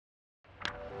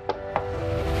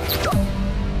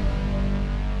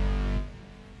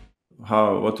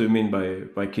What do you mean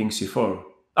by king c4?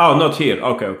 Oh, not here.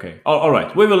 Okay. All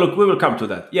right. We will look. We will come to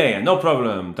that. Yeah. No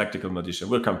problem. Tactical magician.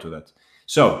 We'll come to that.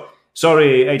 So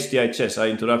sorry, HDI chess. I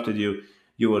interrupted you.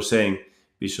 You were saying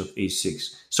bishop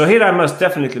e6. So here I must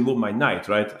definitely move my knight,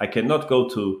 right? I cannot go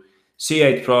to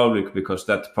c8 probably because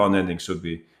that pawn ending should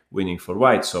be winning for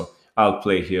white. So I'll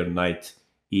play here knight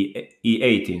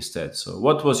e8 instead. So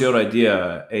what was your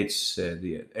idea, H?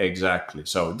 Exactly.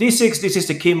 So d6, this is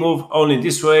the key move. Only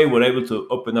this way we're able to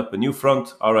open up a new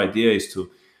front. Our idea is to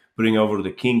bring over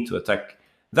the king to attack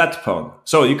that pawn.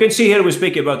 So you can see here we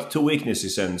speak about two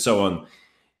weaknesses and so on.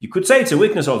 You could say it's a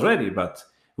weakness already, but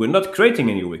we're not creating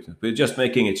any weakness. We're just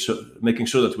making sure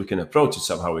that we can approach it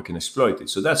somehow, we can exploit it.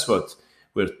 So that's what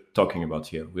we're talking about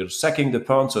here. We're sacking the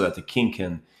pawn so that the king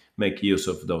can make use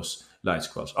of those light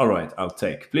squares. All right, I'll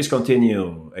take. Please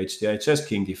continue. HDI chess,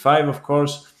 king d5, of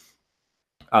course.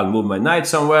 I'll move my knight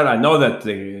somewhere. I know that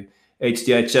the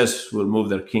HDI chess will move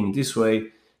their king this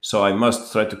way, so I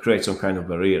must try to create some kind of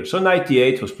barrier. So knight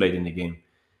e8 was played in the game,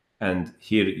 and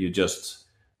here you just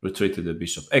retreated the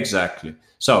bishop. Exactly.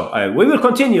 So we will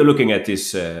continue looking at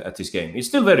this game. It's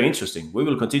still very interesting. We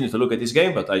will continue to look at this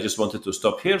game, but I just wanted to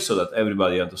stop here so that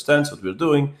everybody understands what we're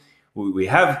doing. We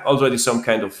have already some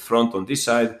kind of front on this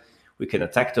side. We can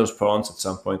attack those pawns at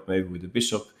some point, maybe with the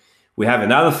bishop. We have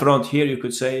another front here, you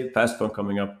could say, passed pawn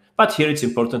coming up. But here it's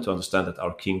important to understand that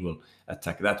our king will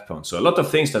attack that pawn. So a lot of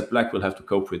things that black will have to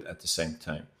cope with at the same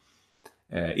time.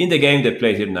 In the game, they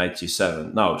played here knight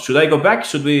g7. Now, should I go back?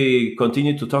 Should we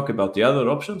continue to talk about the other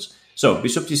options? So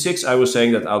bishop d6, I was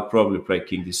saying that I'll probably play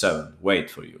king d7. Wait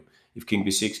for you. If king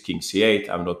b6, king c8,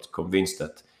 I'm not convinced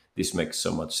that this makes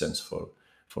so much sense for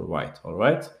white. All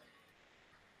right.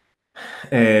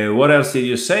 What else did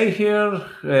you say here?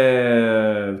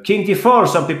 King d4,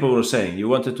 some people were saying. You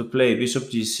wanted to play bishop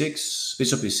g6,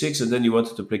 bishop e6, and then you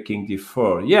wanted to play king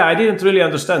d4. Yeah, I didn't really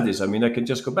understand this. I mean, I can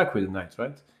just go back with the knight,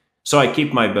 right? So I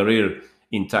keep my barrier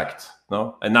intact,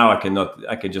 no? And now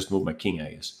I can just move my king,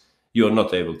 I guess. You're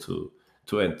not able to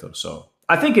enter. So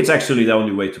I think it's actually the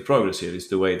only way to progress here is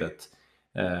the way that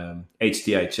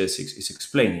HDI chess is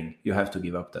explaining. You have to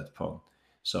give up that pawn.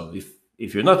 So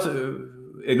if you're not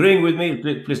agreeing with me,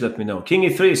 please let me know. King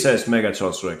e3 says Mega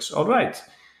Charles Rex. All right.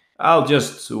 I'll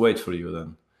just wait for you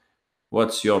then.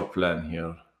 What's your plan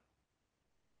here?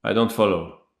 I don't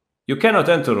follow. You cannot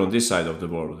enter on this side of the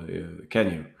board,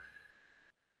 can you?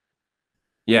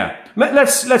 Yeah.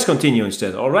 Let's continue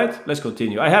instead. All right. Let's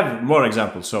continue. I have more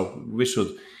examples, so we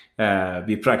should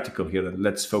be practical here and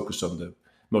let's focus on the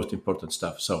most important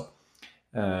stuff. So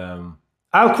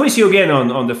I'll quiz you again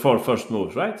on the 4 first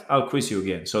moves, right? I'll quiz you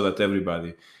again so that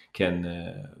everybody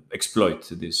can exploit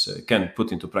this, can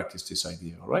put into practice this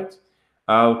idea, all right?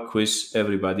 I'll quiz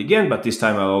everybody again, but this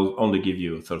time I'll only give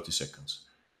you 30 seconds,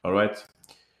 all right?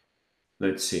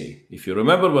 Let's see if you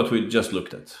remember what we just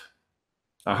looked at.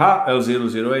 Aha,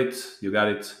 L008, you got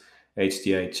it.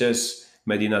 HDI Chess,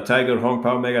 Medina Tiger, Hong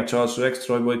Pao, Mega Charles Rex,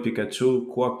 Troy Boy,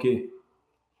 Pikachu, Quacky,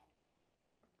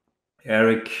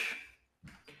 Eric,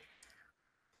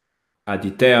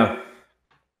 Aditya.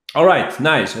 All right,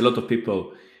 nice. A lot of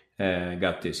people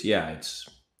got this. Yeah,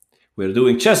 we're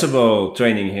doing Chessable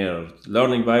training here,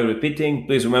 learning by repeating.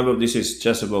 Please remember, this is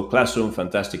Chessable Classroom,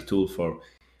 fantastic tool for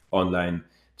online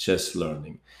chess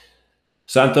learning.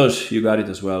 Santosh, you got it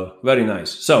as well. Very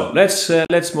nice. So let's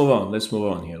move on. Let's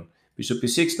move on here. Bishop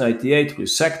e6, knight e8. We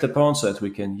sack the pawn so that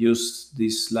we can use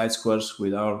these light squares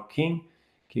with our king.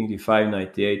 King d5,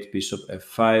 knight e8, bishop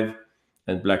f5,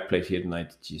 and black played here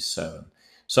knight g7.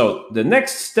 So the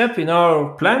next step in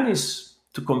our plan is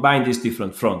to combine these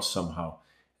different fronts somehow.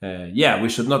 Yeah, we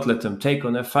should not let them take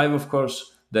on f5, of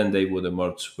course. Then they would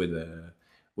emerge with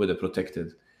a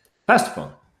protected passed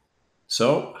pawn.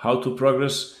 So how to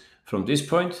progress from this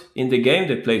point? In the game,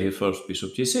 they played here first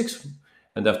bishop g6,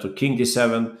 and after king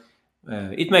d7,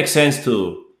 it makes sense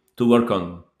to work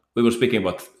on. We were speaking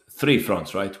about 3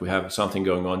 fronts, right? We have something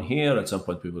going on here. At some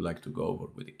point, we would like to go over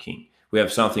with the king. We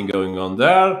have something going on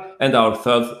there, and our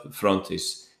third front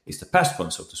is the passed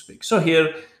pawn, so to speak. So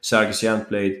here, Sargsyan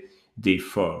played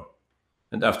d4.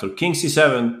 And after king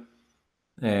c7,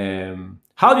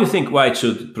 how do you think white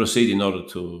should proceed in order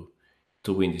to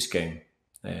win this game?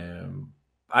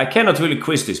 I cannot really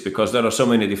quiz this because there are so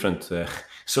many different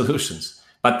solutions,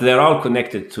 but they're all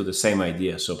connected to the same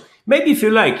idea. So maybe if you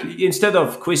like, instead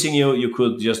of quizzing you, you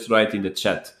could just write in the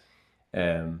chat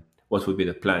what would be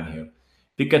the plan here.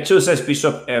 Pikachu says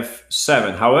bishop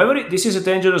f7. However, this is a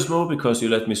dangerous move because you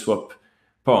let me swap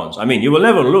pawns. I mean, you will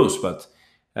never lose, but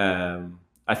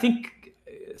I think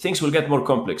things will get more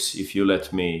complex if you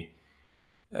let me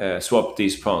swap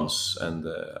these pawns, and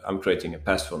I'm creating a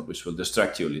passed pawn which will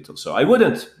distract you a little. So I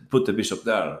wouldn't put the bishop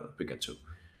there, Pikachu.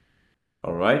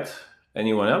 All right.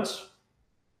 Anyone else?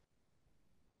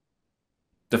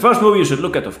 The first move you should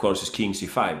look at, of course, is king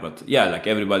c5. But yeah, like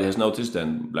everybody has noticed,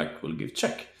 then black will give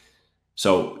check.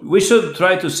 So we should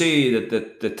try to see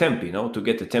the tempi, to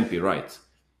get the tempi right.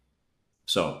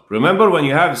 So remember, when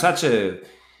you have such a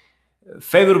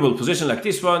favorable position like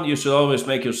this one, you should always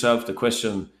make yourself the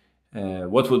question,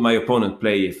 what would my opponent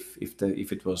play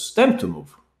if it was them to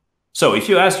move? So if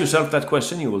you ask yourself that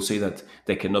question, you will see that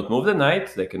they cannot move the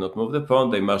knight, they cannot move the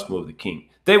pawn, they must move the king.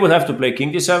 They would have to play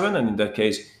king d7, and in that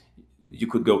case, you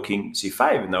could go king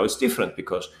c5. Now it's different,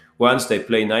 because once they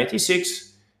play knight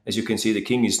e6, as you can see, the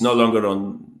king is no longer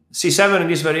on c7 in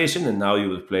this variation, and now you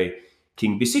will play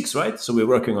king b6, right? So we're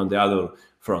working on the other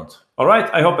front. All right,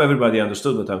 I hope everybody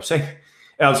understood what I'm saying.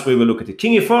 Else we will look at it.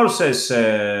 King e4 says,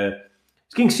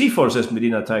 king c4 says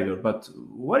Medina Tiger, but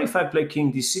what if I play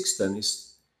king d6 then?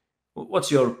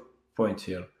 What's your point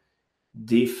here?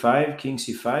 d5, king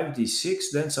c5,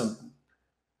 d6, then some...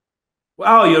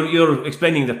 Oh, you're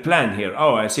explaining the plan here.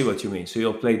 Oh, I see what you mean. So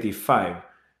you'll play d5.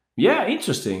 Yeah,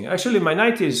 interesting. Actually, my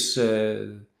knight is...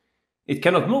 it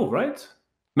cannot move, right?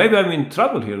 Maybe I'm in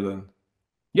trouble here then.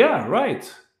 Yeah,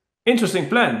 right. Interesting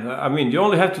plan. I mean, you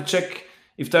only have to check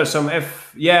if there's some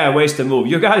f... Yeah, waste the move.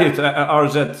 You got it,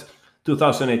 RZ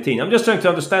 2018. I'm just trying to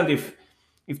understand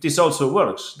if this also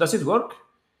works. Does it work?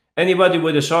 Anybody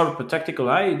with a sharp tactical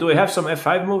eye? Do I have some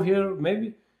f5 move here,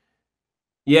 maybe?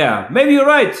 Yeah, maybe you're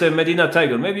right, Medina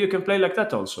Tiger. Maybe you can play like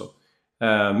that also.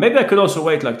 Maybe I could also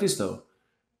wait like this, though.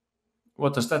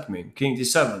 What does that mean? King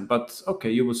d7. But,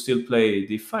 okay, you would still play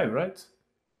d5, right?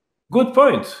 Good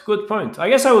point. Good point. I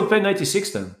guess I would play knight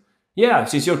e6 then. Yeah,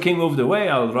 since your king moved away,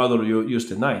 I'll rather use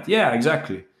the knight. Yeah,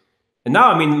 exactly. And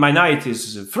now, I mean, my knight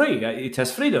is free. It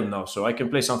has freedom now, so I can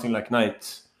play something like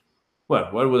knight... Well,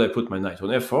 where would I put my knight? On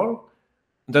f4?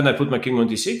 Then I put my king on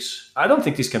d6? I don't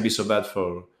think this can be so bad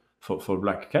for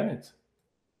black, can it?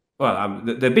 Well,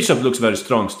 the bishop looks very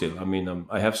strong still. I mean,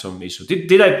 I have some issues.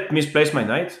 Did I misplace my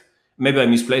knight? Maybe I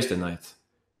misplaced the knight.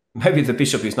 Maybe the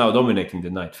bishop is now dominating the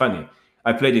knight. Funny.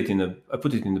 I put it in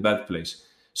the bad place.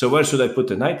 So where should I put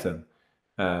the knight then?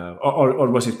 Or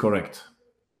was it correct?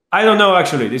 I don't know,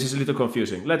 actually. This is a little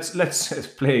confusing. Let's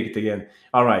play it again.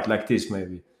 All right, like this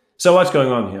maybe. So what's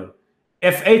going on here?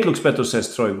 f8 looks better,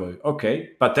 says Troy Boy. Okay,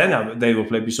 but then they will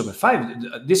play bishop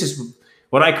f5. This is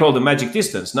what I call the magic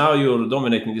distance. Now you're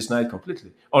dominating this knight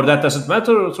completely. Or that doesn't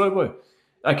matter, Troy Boy.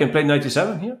 I can play knight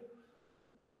e7 here.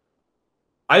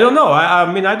 I don't know.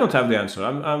 I mean, I don't have the answer.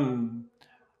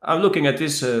 I'm looking at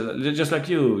this just like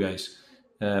you guys.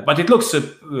 But it looks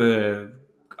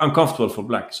uncomfortable for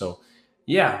black. So,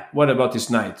 yeah, what about this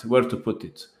knight? Where to put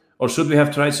it? Or should we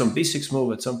have tried some b6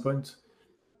 move at some point?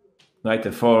 Knight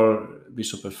f4,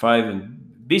 bishop f5,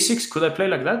 and b6. Could I play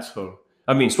like that? Or,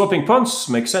 I mean, swapping pawns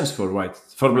makes sense for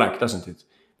black, doesn't it?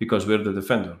 Because we're the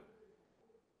defender.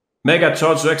 Mega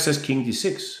Charge Rex says king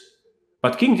d6.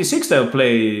 But king d6, they'll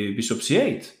play bishop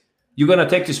c8. You're going to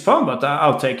take this pawn, but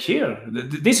I'll take here.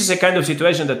 This is a kind of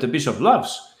situation that the bishop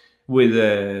loves with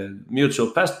mutual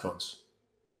passed pawns.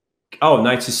 Oh,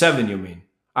 knight c7, you mean?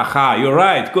 Aha, you're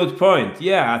right. Good point.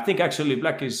 Yeah, I think actually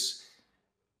black is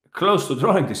close to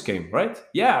drawing this game, right?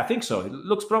 Yeah, I think so. It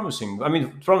looks promising. I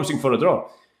mean, promising for a draw.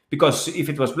 Because if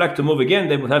it was black to move again,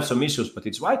 they would have some issues, but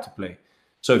it's white to play.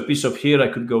 So if bishop here, I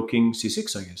could go king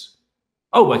c6, I guess.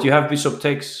 Oh, but you have bishop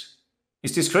takes...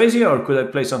 Is this crazy, or could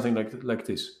I play something like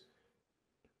this?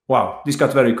 Wow, this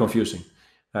got very confusing.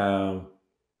 Yeah,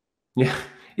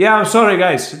 I'm sorry,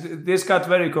 guys. This got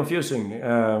very confusing.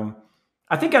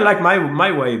 I think I like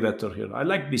my way better here. I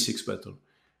like b6 better.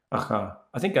 Aha.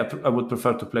 I think I would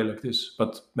prefer to play like this,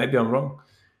 but maybe I'm wrong.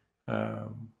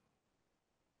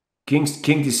 King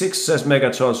d6 says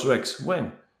Mega Charles Rex.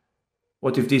 When?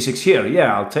 What if d6 here?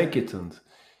 Yeah, I'll take it, and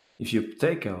if you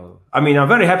take, I'm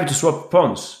very happy to swap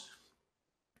pawns.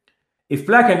 If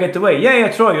black can get away,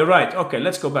 yeah, Troy, you're right. Okay,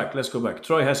 let's go back.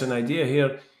 Troy has an idea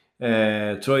here.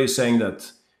 Troy is saying that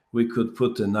we could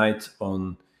put the knight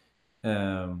on,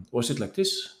 was it like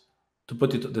this? To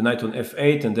put the knight on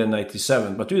f8 and then knight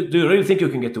d7. But do you really think you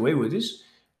can get away with this?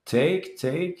 Take,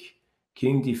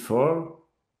 king d4.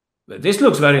 This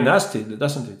looks very nasty,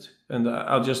 doesn't it? And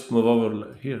I'll just move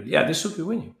over here. Yeah, this should be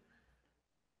winning.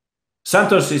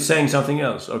 Santos is saying something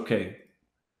else. Okay.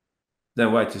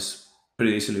 Then white is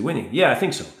pretty easily winning. Yeah, I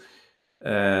think so.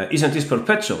 Isn't this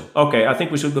perpetual? Okay, I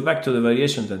think we should go back to the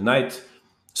variation. The knight.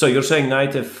 So you're saying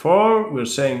knight f4. We're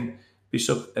saying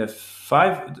bishop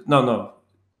f5. No.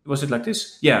 Was it like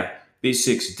this? Yeah,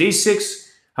 b6, d6.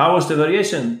 How was the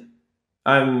variation?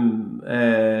 I'm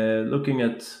looking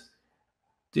at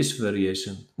this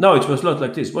variation. No, it was not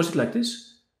like this. Was it like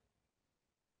this?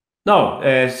 No,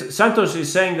 Santos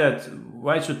is saying that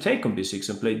white should take on b6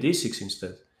 and play d6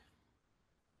 instead,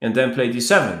 and then play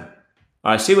d7.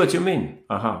 I see what you mean.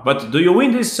 But do you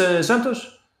win this,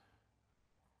 Santos?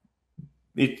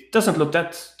 It doesn't look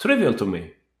that trivial to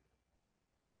me.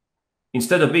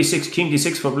 Instead of b6, king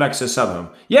d6 for black, says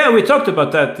Sabham. Yeah, we talked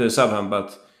about that, Sabham,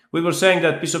 but we were saying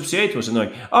that bishop c8 was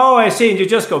annoying. Oh, I see, and you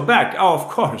just go back. Oh, of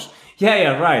course.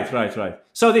 Yeah, right.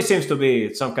 So this seems to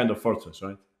be some kind of fortress,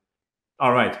 right?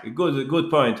 All right, good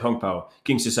point, Hong Pao.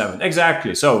 King c7,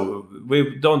 exactly. So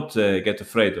we don't get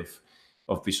afraid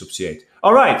of bishop c8.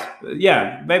 All right,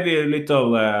 yeah, maybe a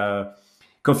little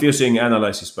confusing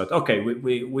analysis, but okay,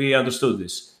 we understood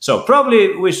this. So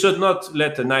probably we should not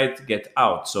let the knight get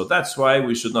out. So that's why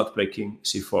we should not play king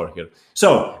c4 here.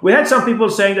 So we had some people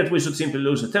saying that we should simply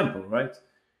lose a tempo, right?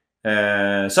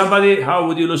 Somebody, how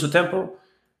would you lose a tempo?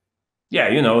 Yeah,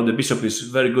 the bishop is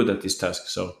very good at this task.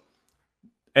 So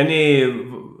any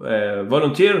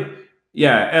volunteer?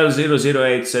 Yeah,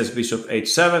 L008 says bishop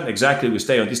h7. Exactly, we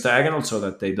stay on this diagonal so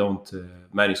that they don't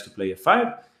manage to play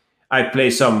f5. I play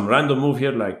some random move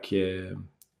here like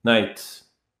knight.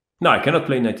 No, I cannot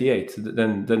play knight e8.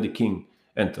 Then the king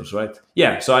enters, right?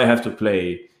 Yeah, so I have to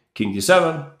play king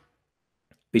d7.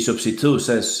 Bishop c2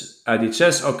 says Adi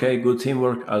chess. Okay, good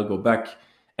teamwork. I'll go back.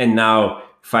 And now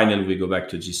finally we go back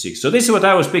to g6. So this is what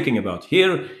I was speaking about.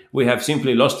 Here we have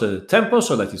simply lost the tempo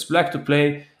so that it's black to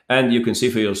play. And you can see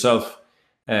for yourself,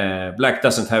 black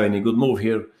doesn't have any good move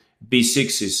here.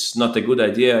 b6 is not a good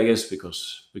idea, I guess,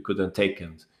 because we couldn't take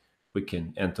and we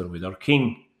can enter with our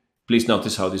king. Please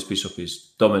notice how this bishop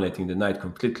is dominating the knight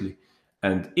completely.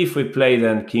 And if we play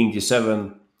then king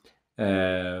d7,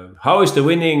 how is the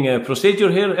winning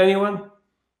procedure here, anyone?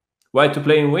 White to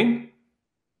play and win?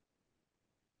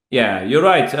 Yeah, you're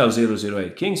right,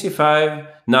 L008. King c5.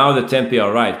 Now the tempi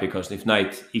are right, because if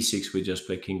knight e6, we just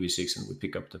play king b6 and we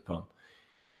pick up the pawn.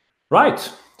 Right.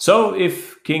 So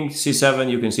if king c7,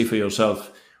 you can see for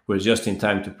yourself, we're just in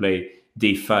time to play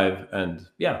d5. And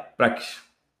yeah, black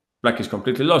is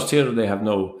completely lost here. They have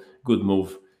no good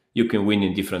move. You can win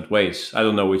in different ways. I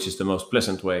don't know which is the most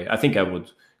pleasant way. I think I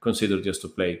would consider just to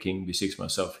play king b6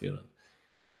 myself here.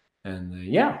 And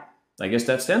yeah, I guess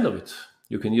that's the end of it.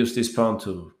 You can use this pawn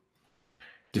to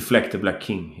deflect the black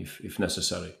king if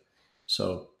necessary.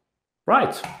 So,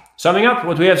 right. Summing up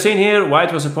what we have seen here,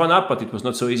 white was a pawn up, but it was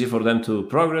not so easy for them to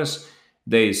progress.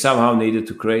 They somehow needed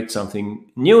to create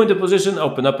something new in the position,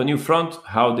 open up a new front.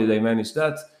 How did they manage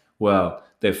that? Well,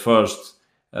 they first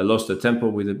lost the tempo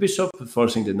with the bishop,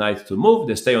 forcing the knight to move.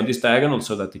 They stay on this diagonal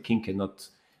so that the king cannot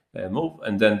move.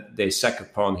 And then they sack a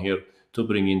pawn here to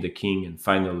bring in the king. And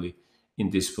finally, in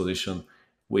this position,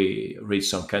 we reach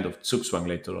some kind of zugzwang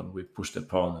later on. We push the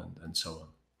pawn and so on.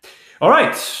 All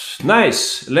right,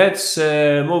 nice. Let's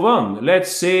move on.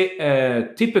 Let's see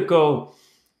a typical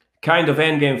kind of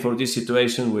endgame for this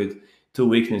situation with two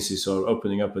weaknesses or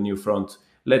opening up a new front.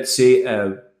 Let's see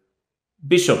a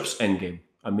bishop's endgame.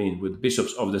 I mean, with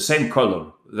bishops of the same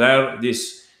color. There,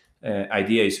 this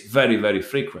idea is very, very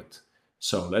frequent.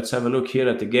 So let's have a look here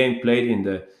at the game played in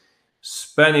the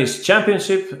Spanish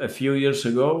Championship a few years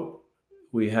ago.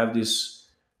 We have this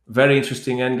very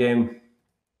interesting endgame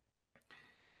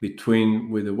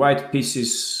with the white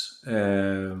pieces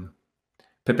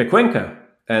Pepe Cuenca,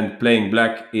 and playing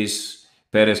black is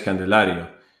Perez Candelario.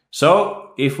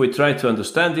 So if we try to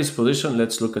understand this position,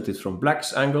 let's look at it from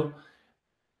black's angle.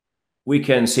 We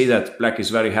can see that black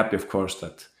is very happy, of course,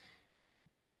 that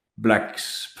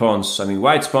white's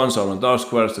pawns are on dark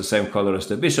squares, the same color as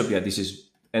the bishop. Yeah, this is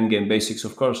endgame basics,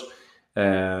 of course.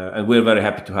 And we're very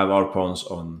happy to have our pawns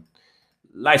on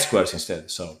light squares instead.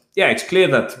 So yeah, it's clear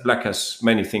that black has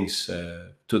many things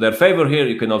to their favor here.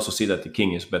 You can also see that the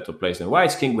king is better placed than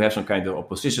white's king. We have some kind of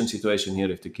opposition situation here.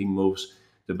 If the king moves,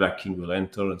 the black king will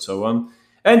enter and so on.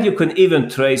 And you can even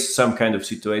trace some kind of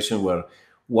situation where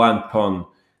one pawn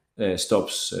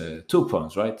stops two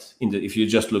pawns, right? If you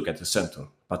just look at the center.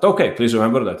 But okay, please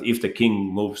remember that if the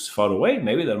king moves far away,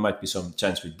 maybe there might be some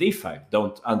chance with d5.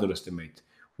 Don't underestimate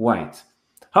white.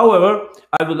 However,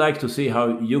 I would like to see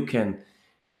how you can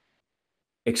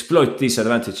exploit these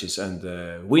advantages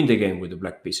and win the game with the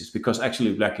black pieces, because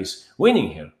actually black is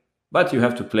winning here. But you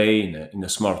have to play in a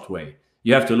smart way.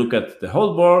 You have to look at the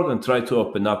whole board and try to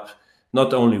open up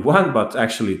not only one, but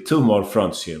actually two more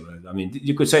fronts here. I mean,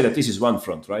 you could say that this is one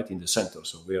front, right, in the center.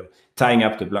 So we're tying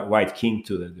up the white king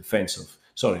to the defense of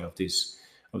these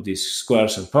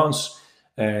squares and pawns.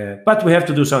 But we have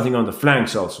to do something on the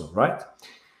flanks also, right?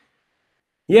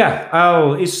 Yeah,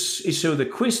 I'll issue the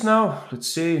quiz now. Let's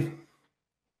see.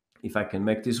 if I can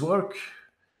make this work.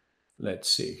 Let's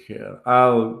see here.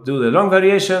 I'll do the long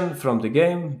variation from the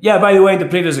game. Yeah, by the way, in the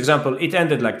previous example, it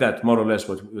ended like that, more or less.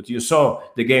 What you saw,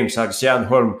 the game, Sargsyan,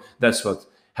 Horm, that's what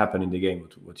happened in the game,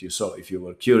 what you saw, if you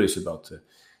were curious about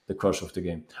the course of the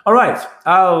game. All right,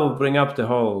 I'll bring up the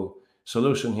whole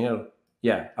solution here.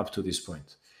 Yeah, up to this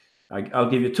point. I'll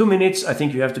give you 2 minutes. I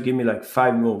think you have to give me like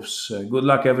 5 moves. Good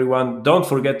luck, everyone. Don't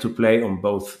forget to play on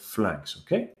both flanks,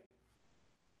 okay?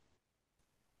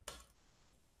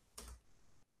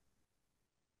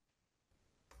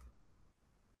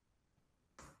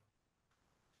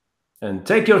 And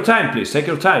take your time, please. Take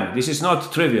your time. This is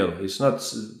not trivial. It's not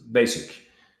basic.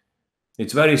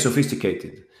 It's very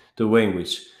sophisticated, the way in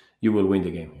which you will win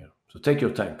the game here. So take your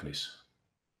time, please.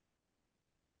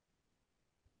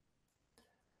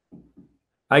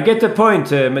 I get the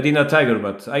point, Medina Tiger,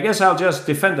 but I guess I'll just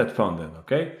defend that pawn then,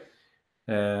 okay?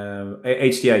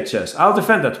 HDI chess. I'll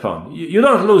defend that pawn. You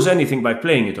don't lose anything by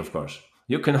playing it, of course.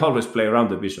 You can always play around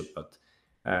the bishop, but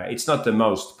it's not the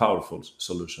most powerful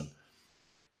solution.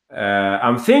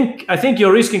 I think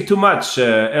you're risking too much.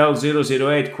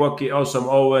 L008, Quoki, Awesome,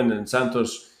 Owen, and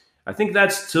Santos. I think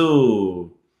that's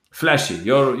too flashy.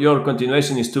 Your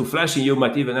continuation is too flashy. You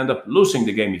might even end up losing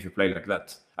the game if you play like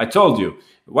that. I told you,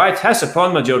 White has a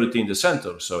pawn majority in the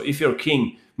center. So if your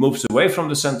king moves away from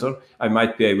the center, I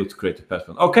might be able to create a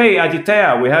pattern. Okay,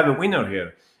 Aditya, we have a winner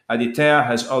here. Aditya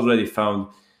has already found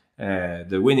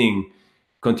the winning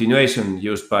continuation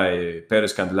used by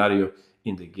Perez Candelario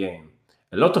in the game.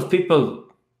 A lot of people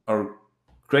are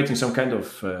creating some kind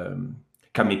of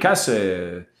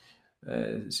kamikaze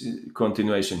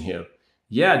continuation here.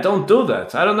 Yeah, don't do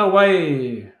that. I don't know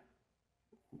why.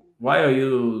 Why are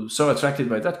you so attracted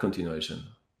by that continuation?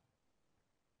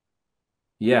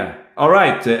 Yeah. All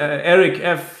right, Eric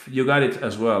F, you got it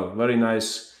as well. Very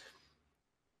nice.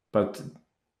 But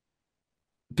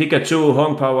Pikachu,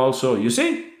 Hong Pao also. You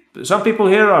see, some people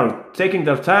here are taking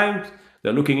their time.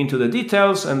 They're looking into the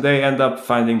details and they end up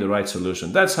finding the right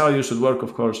solution. That's how you should work,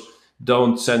 of course.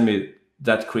 Don't send me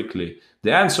that quickly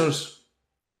the answers.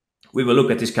 We will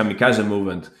look at this kamikaze move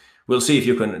and we'll see if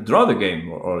you can draw the game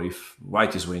or if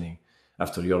White is winning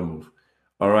after your move.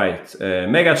 All right.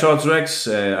 Mega Charles Rex,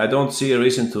 I don't see a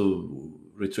reason to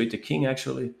retreat the king,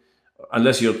 actually,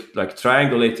 unless you're like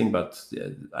triangulating, but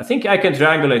I think I can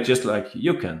triangulate just like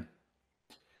you can.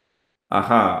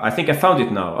 Aha, I think I found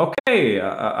it now. Okay,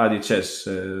 Adi Chess,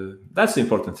 that's the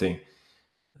important thing.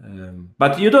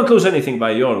 But you don't lose anything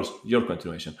by your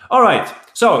continuation. All right,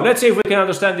 so let's see if we can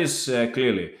understand this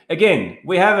clearly. Again,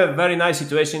 we have a very nice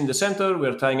situation in the center.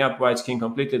 We're tying up White's king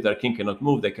completely. Their king cannot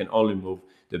move. They can only move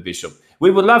the bishop.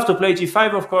 We would love to play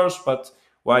g5, of course, but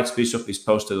White's bishop is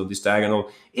posted on this diagonal.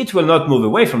 It will not move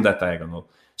away from that diagonal,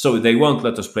 so they won't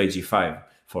let us play g5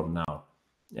 for now.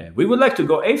 We would like to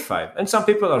go a5, and some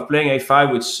people are playing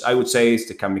a5, which I would say is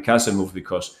the kamikaze move,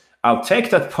 because I'll take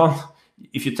that pawn.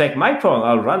 If you take my pawn,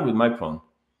 I'll run with my pawn.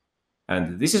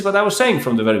 And this is what I was saying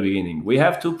from the very beginning. We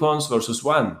have 2 pawns versus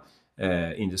 1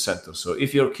 in the center. So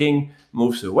if your king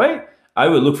moves away, I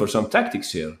will look for some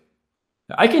tactics here.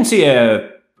 I can see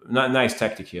a nice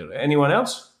tactic here. Anyone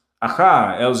else?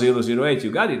 Aha, L008,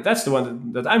 you got it. That's the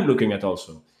one that I'm looking at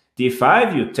also.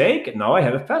 d5, you take. Now I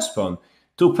have a passed pawn.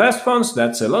 2 passed pawns,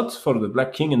 that's a lot for the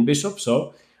black king and bishop.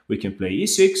 So we can play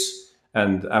e6.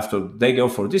 And after they go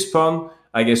for this pawn,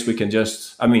 I guess we can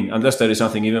just, I mean, unless there is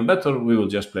something even better, we will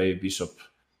just play bishop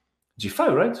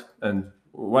g5, right? And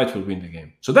White will win the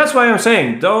game. So that's why I'm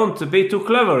saying, don't be too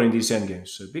clever in these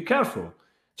endgames. Be careful.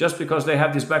 Just because they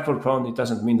have this backward pawn, it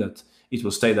doesn't mean that it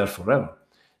will stay there forever.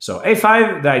 So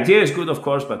a5, the idea is good, of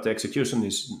course, but the execution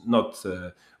is not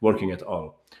working at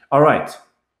all. All right.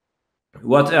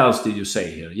 What else did you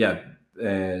say here?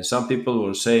 Yeah, some people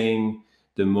were saying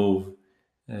the move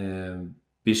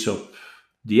bishop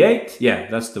d8. Yeah,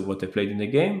 that's what they played in the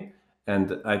game.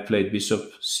 And I played bishop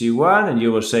c1, and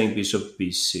you were saying bishop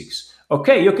b6.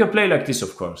 Okay, you can play like this,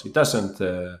 of course. It doesn't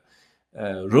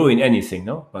ruin anything,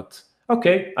 no? But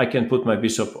okay, I can put my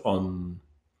bishop on...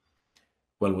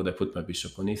 Well, would I put my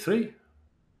bishop on e3?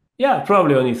 Yeah,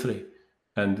 probably on e3.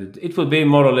 And it will be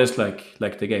more or less like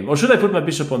the game. Or should I put my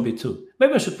bishop on b2?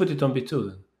 Maybe I should put it on b2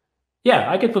 then.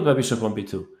 Yeah, I can put my bishop on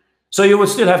b2. So you would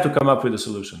still have to come up with a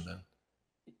solution then.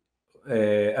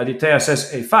 Aditya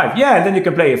says a5. Yeah, and then you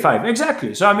can play a5.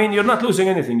 Exactly. So, I mean, you're not losing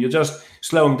anything. You're just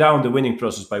slowing down the winning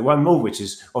process by one move, which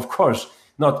is, of course,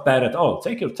 not bad at all.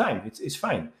 Take your time. It's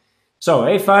fine. So,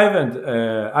 a5, and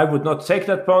I would not take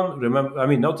that pawn. Remember, I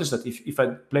mean, notice that if I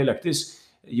play like this,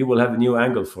 you will have a new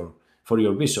angle for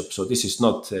your bishop. So this is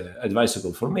not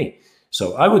advisable for me.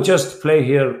 So I would just play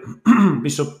here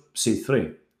bishop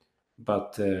c3.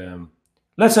 But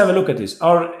Let's have a look at this.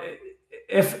 Are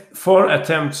f4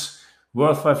 attempts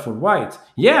worthwhile for white?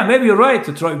 Yeah, maybe you're right,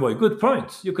 Troy Boy. Good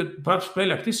point. You could perhaps play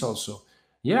like this also.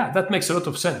 Yeah, that makes a lot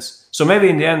of sense. So maybe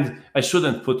in the end, I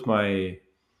shouldn't put my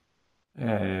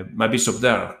bishop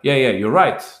there. Yeah, yeah, you're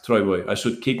right, Troy Boy. I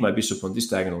should keep my bishop on this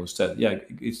diagonal instead. Yeah,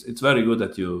 it's very good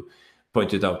that you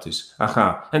pointed out this.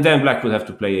 Aha. And then black would have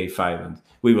to play a5, and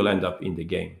we will end up in the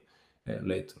game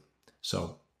later.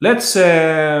 So let's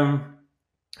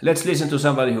listen to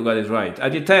somebody who got it right.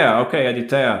 Aditya, okay,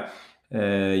 Aditya,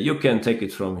 you can take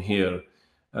it from here.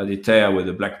 Aditya with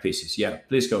the black pieces. Yeah,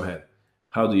 please go ahead.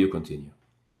 How do you continue?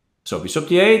 So bishop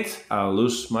d8, I'll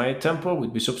lose my tempo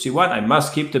with bishop c1. I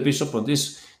must keep the bishop on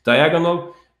this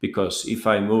diagonal, because if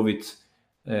I move it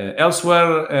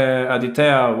elsewhere,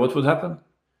 Aditya, what would happen?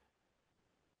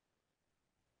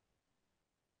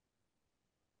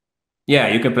 Yeah,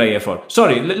 you can play f4.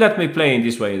 Sorry, let me play in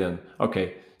this way then.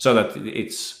 Okay, so that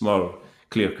it's more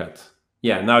clear cut.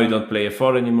 Yeah, now you don't play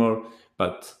f4 anymore,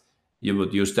 but you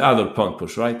would use the other pawn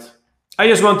push, right? I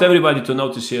just want everybody to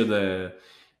notice here the...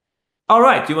 All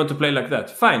right, you want to play like that.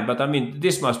 Fine, but I mean,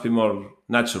 this must be more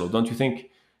natural, don't you think?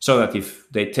 So that if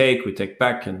they take, we take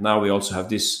back, and now we also have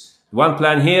this one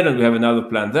plan here, and we have another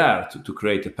plan there to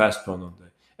create a passed pawn on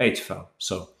the h file.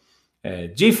 So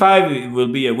g5 will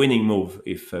be a winning move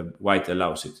if white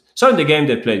allows it. So in the game,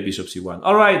 they played bishop c1.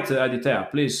 All right, Aditya,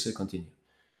 please continue.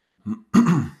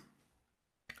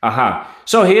 Aha.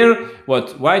 So here,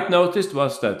 what white noticed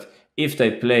was that if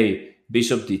they play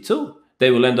bishop d2, they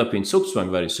will end up in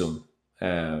Zugzwang very soon.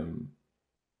 Do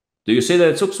you see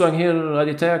the Zugzwang here,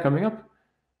 Aditya, coming up?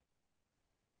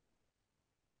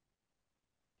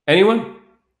 Anyone?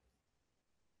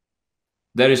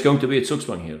 There is going to be a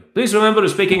Zugzwang here. Please remember,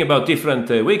 speaking about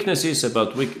different weaknesses,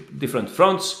 about different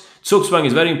fronts, Zugzwang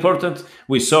is very important.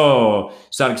 We saw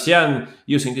Sargsyan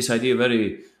using this idea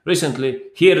very recently.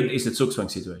 Here is the Zugzwang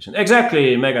situation.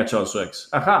 Exactly, Mega Charles Rex.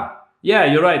 Aha. Yeah,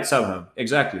 you're right, Savham.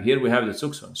 Exactly. Here we have the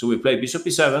Zugzwang. So we play bishop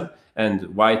e7,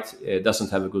 and white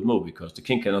doesn't have a good move because the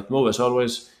king cannot move as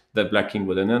always. The black king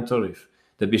wouldn't enter. If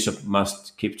the bishop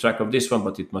must keep track of this one,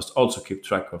 but it must also keep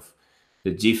track of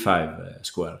the g5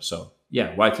 square. So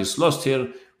yeah, white is lost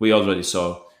here. We already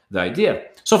saw the idea.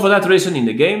 So for that reason, in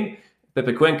the game,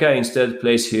 Pepe Cuenca instead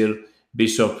plays here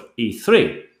bishop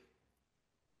e3.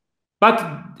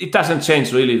 But it doesn't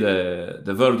change really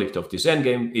the verdict of this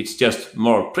endgame. It's just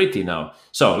more pretty now.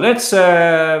 So let's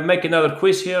make another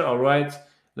quiz here. All right,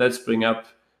 let's bring up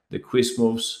the quiz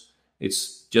moves.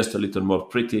 It's just a little more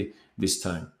pretty this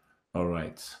time. All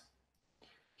right.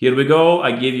 Here we go.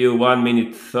 I give you 1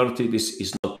 minute 30. This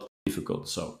is not difficult.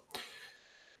 So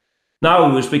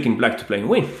now we're speaking black to playing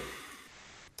win.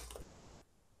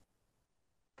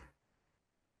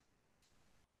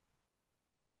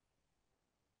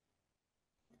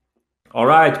 All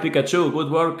right, Pikachu,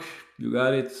 good work. You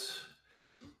got it.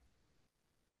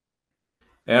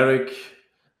 Eric,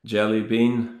 Jelly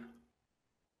Bean.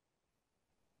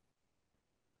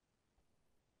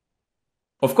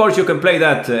 Of course, you can play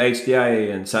that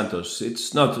HDI and Santos.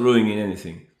 It's not ruining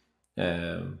anything.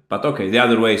 But okay, the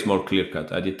other way is more clear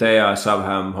cut. Aditya,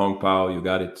 Sabham, Hong Pao, you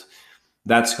got it.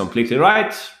 That's completely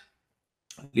right.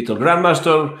 Little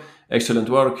Grandmaster, excellent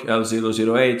work.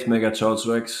 L008, Mega Charles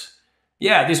Rex.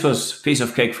 Yeah, this was piece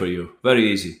of cake for you.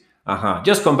 Very easy.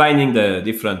 Just combining the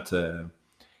different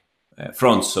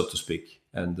fronts, so to speak,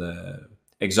 and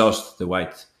exhaust the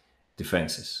white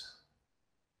defenses.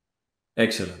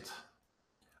 Excellent.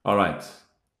 All right.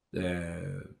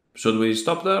 Should we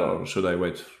stop there or should I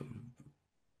wait?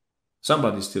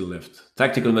 Somebody still left.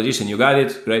 Tactical Magician, you got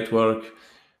it. Great work.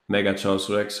 Mega Charles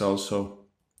Rex also.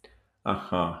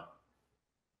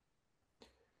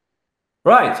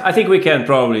 Right, I think we can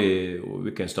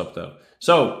stop there.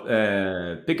 So,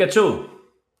 Pikachu,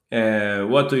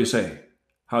 what do you say?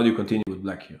 How do you continue with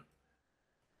black here?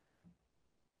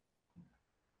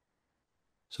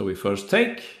 So we first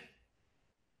take.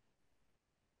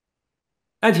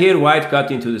 And here white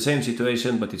got into the same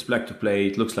situation, but it's black to play.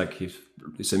 It looks like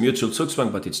it's a mutual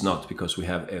Zugzwang, but it's not because we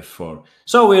have f4.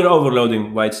 So we're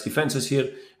overloading white's defenses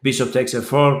here. Bishop takes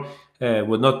f4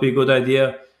 would not be a good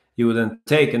idea. You would then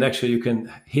take, and actually you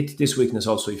can hit this weakness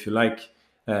also if you like.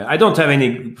 I don't have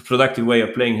any productive way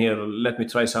of playing here. Let me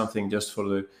try something just for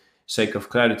the sake of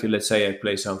clarity. Let's say I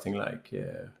play something like,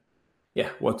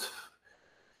 what?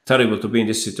 Terrible to be in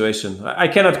this situation. I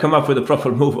cannot come up with a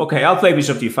proper move. Okay, I'll play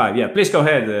bishop d5. Yeah, please go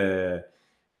ahead.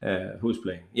 Who's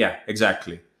playing? Yeah,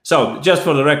 exactly. So just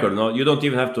for the record, no, you don't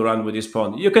even have to run with this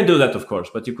pawn. You can do that, of course,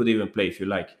 but you could even play if you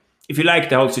like. If you like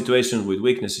the whole situation with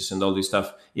weaknesses and all this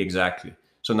stuff, exactly.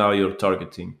 So now you're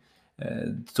targeting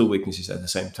two weaknesses at the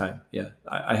same time. Yeah,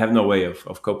 I have no way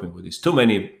of coping with this. Too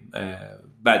many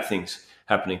bad things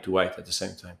happening to white at the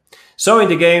same time. So in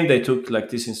the game, they took like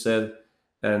this instead.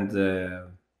 And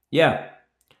yeah,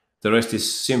 the rest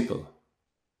is simple.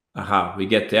 Aha, we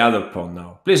get the other pawn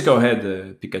now. Please go ahead,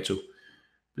 Pikachu.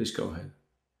 Please go ahead.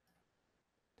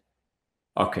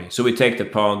 Okay, so we take the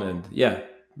pawn and yeah.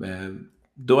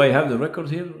 Do I have the record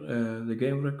here? The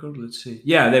game record? Let's see.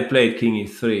 Yeah, they played king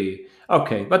e3.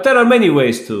 Okay, but there are many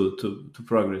ways to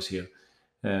progress here.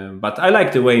 But I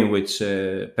like the way in which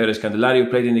Perez Candelario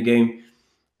played in the game.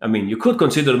 I mean, you could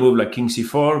consider a move like king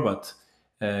c4, but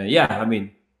yeah, I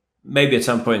mean, maybe at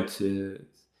some point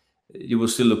you will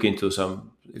still look into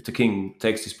some. If the king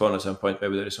takes this pawn at some point,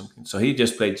 maybe there is something. So he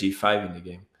just played g5 in the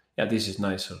game. Yeah, this is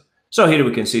nicer. So here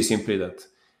we can see simply that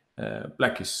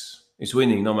black is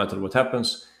winning no matter what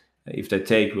happens. If they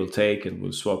take, we'll take and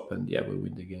we'll swap, and yeah, we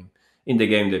win the game. In the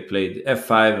game, they played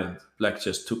f5, and black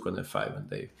just took on f5, and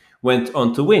they went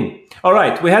on to win. All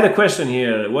right, we had a question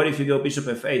here. What if you go bishop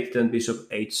f8, then bishop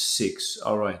h6?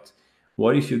 All right.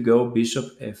 What if you go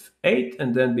bishop f8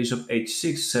 and then bishop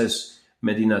h6, says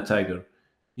Medina Tiger.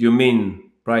 You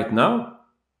mean right now?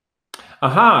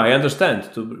 Aha, I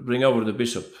understand, to bring over the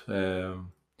bishop.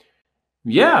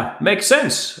 Yeah, makes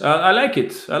sense. I like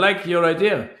it. I like your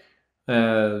idea.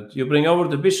 You bring over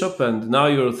the bishop, and now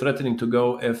you're threatening to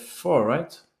go f4,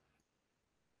 right?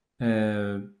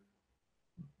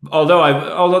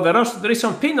 Although there is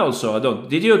some pin also. I don't.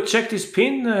 Did you check this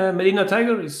pin, Medina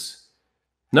Tiger? Is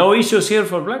no issues here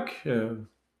for black,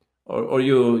 or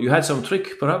you had some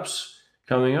trick perhaps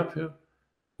coming up here?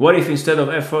 What if instead of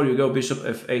f4 you go bishop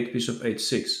f8, bishop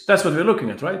h6? That's what we're looking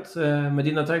at, right,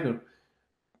 Medina Tiger?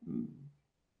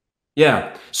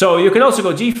 Yeah. So you can also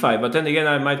go g5, but then again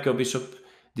I might go bishop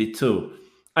d2.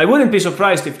 I wouldn't be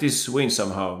surprised if this wins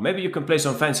somehow. Maybe you can play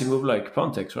some fancy move like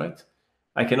pawn takes, right?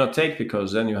 I cannot take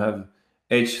because then you have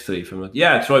h3 from it.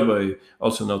 Yeah, Troy Boy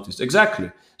also noticed.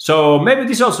 Exactly. So maybe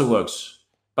this also works.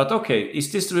 But okay,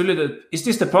 is this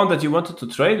the pawn that you wanted to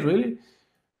trade, really?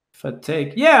 If I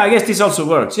take, yeah, I guess this also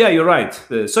works. Yeah, you're right.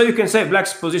 So you can say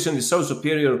black's position is so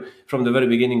superior from the very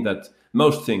beginning that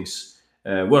most things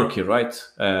work here, right?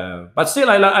 But still,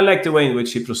 I like the way in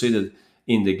which he proceeded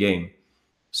in the game.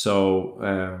 So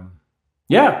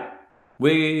yeah,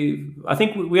 I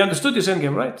think we understood this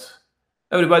endgame, right?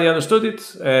 Everybody understood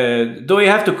it. Do we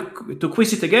have to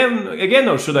quiz it again,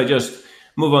 or should I just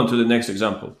move on to the next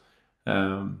example?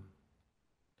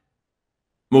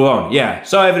 Move on, yeah.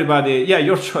 So everybody, yeah,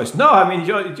 your choice. No, I mean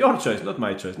your choice, not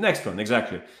my choice. Next one,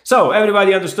 exactly. So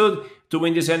everybody understood, to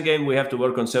win this endgame, we have to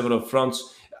work on several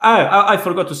fronts. I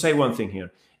forgot to say one thing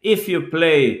here. If you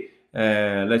play,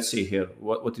 let's see here,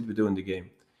 what did we do in the game?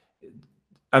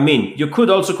 I mean, you could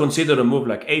also consider a move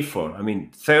like a4. I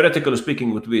mean, theoretically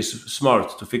speaking, would be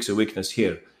smart to fix a weakness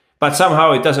here. But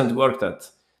somehow it doesn't work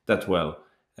that well.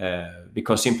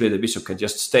 Because simply the bishop can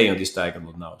just stay on this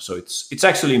diagonal now. So it's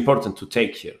actually important to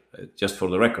take here, just for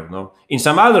the record. No, in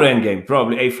some other endgame,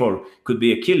 probably a4 could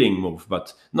be a killing move,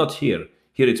 but not here.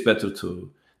 Here it's better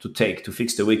to take, to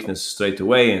fix the weakness straight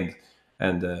away,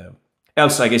 and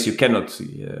else I guess you cannot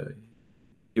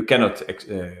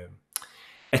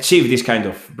achieve this kind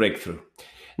of breakthrough.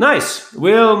 Nice.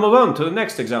 We'll move on to the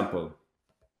next example.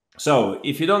 So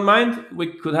if you don't mind,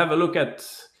 we could have a look at.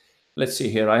 Let's see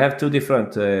here. I have two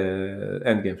different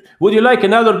endgames. Would you like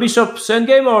another bishop's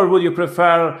endgame, or would you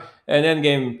prefer an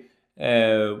endgame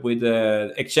with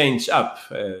exchange up,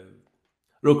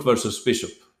 rook versus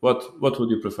bishop? What would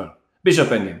you prefer? Bishop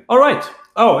endgame. All right.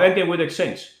 Oh, endgame with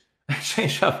exchange.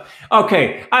 Exchange up.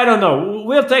 Okay. I don't know.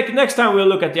 We'll take next time. We'll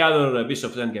look at the other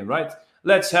bishop's endgame. Right.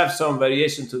 Let's have some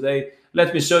variation today.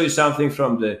 Let me show you something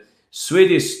from the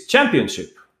Swedish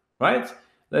Championship. Right.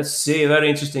 Let's see a very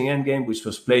interesting endgame which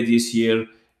was played this year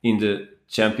in the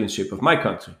championship of my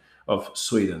country, of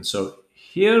Sweden. So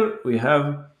here we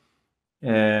have,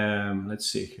 let's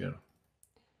see here.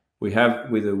 We have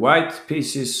with the white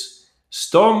pieces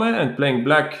Storme, and playing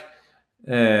black,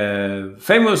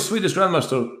 famous Swedish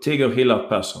grandmaster Tiger Hilla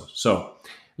Persson. So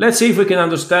let's see if we can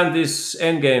understand this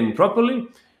endgame properly.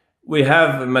 We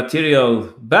have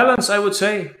material balance, I would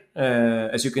say.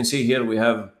 As you can see here, we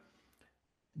have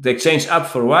the exchange up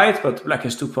for white, but black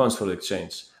has 2 pawns for the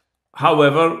exchange.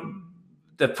 However,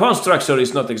 the pawn structure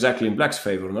is not exactly in black's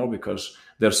favor, no, because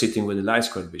they're sitting with the light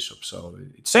squared bishop. So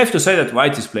it's safe to say that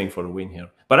white is playing for a win here.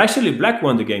 But actually, black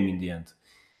won the game in the end.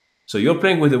 So you're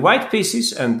playing with the white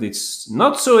pieces, and it's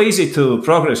not so easy to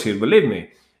progress here, believe me.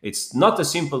 It's not a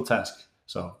simple task.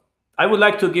 So I would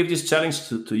like to give this challenge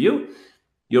to you.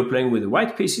 You're playing with the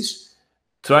white pieces.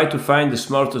 Try to find the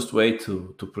smartest way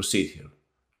to proceed here.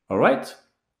 All right?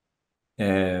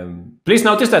 Please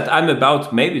notice that I'm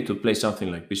about maybe to play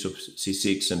something like bishop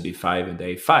c6 and b5 and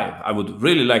a5. I would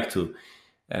really like to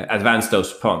advance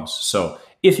those pawns. So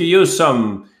if you use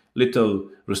some little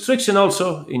restriction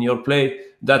also in your play,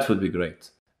 that would be great.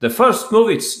 The first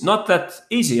move, it's not that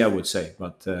easy, I would say,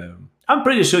 but I'm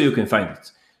pretty sure you can find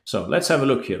it. So let's have a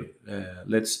look here.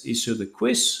 Let's issue the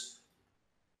quiz.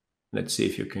 Let's see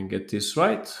if you can get this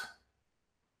right.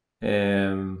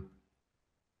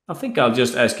 I think I'll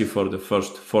just ask you for the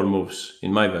first 4 moves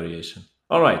in my variation.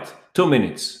 All right, 2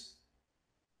 minutes.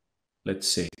 Let's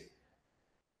see.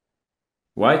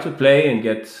 Why to play and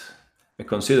get a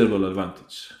considerable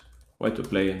advantage? Why to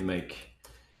play and make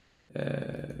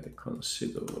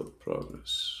considerable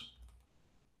progress?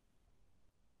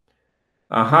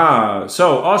 Aha,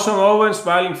 so Awesome Owen,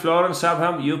 Smiling Florence,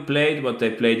 Abraham, you played what they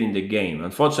played in the game.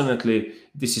 Unfortunately,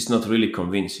 this is not really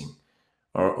convincing.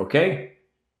 Okay?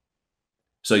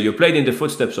 So you played in the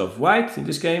footsteps of White in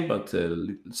this game, but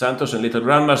Santos and Little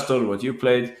Grandmaster, what you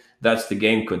played, that's the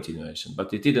game continuation.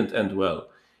 But it didn't end well.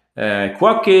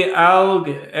 Quacky,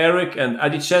 Alg, Eric, and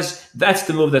Adiches, that's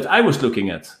the move that I was looking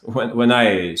at when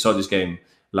I saw this game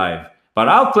live. But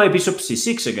I'll play Bishop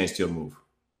c6 against your move.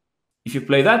 If you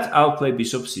play that, I'll play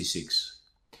Bishop c6.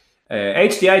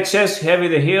 HDI Chess, Heavy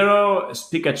the Hero,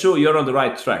 Pikachu, you're on the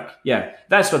right track. Yeah,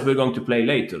 that's what we're going to play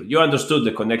later. You understood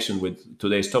the connection with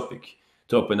today's topic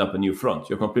to open up a new front.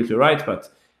 You're completely right, but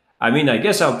I mean, I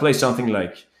guess I'll play something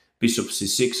like Bishop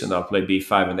c6 and I'll play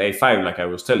b5 and a5 like I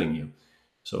was telling you.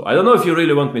 So I don't know if you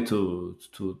really want me to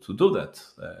do that.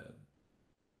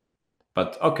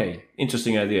 But okay,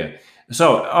 interesting idea.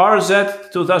 So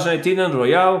RZ 2018 and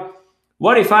Royale.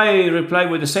 What if I reply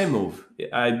with the same move?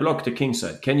 I block the king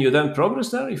side. Can you then progress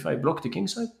there if I block the king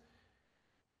side?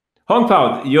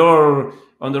 Hongpao, you're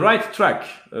on the right track.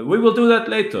 We will do that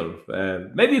later.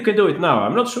 Maybe you can do it now.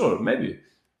 I'm not sure. Maybe.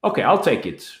 Okay, I'll take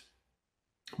it.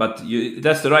 But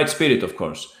that's the right spirit, of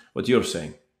course, what you're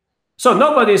saying. So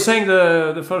nobody is saying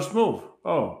the first move.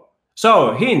 Oh.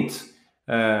 So, hint.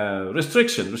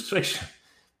 Restriction.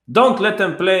 Don't let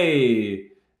them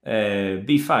play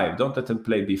b5. Don't let them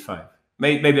play b5.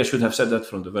 Maybe I should have said that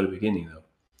from the very beginning, though.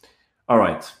 All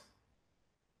right.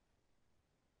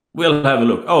 We'll have a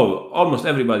look. Oh, almost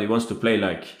everybody wants to play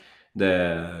like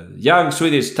the young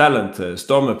Swedish talent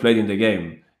Stormer played in the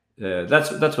game.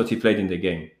 That's what he played in the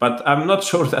game. But I'm not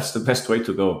sure that's the best way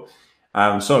to go.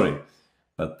 I'm sorry.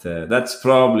 But that's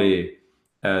probably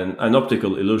an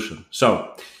optical illusion.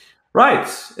 So, right.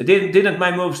 Didn't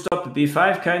my move stop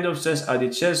b5, kind of, says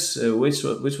Adiches. Which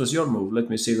was your move? Let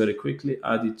me see very quickly.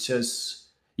 Adiches.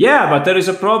 Yeah, but there is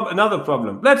another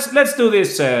problem. Let's do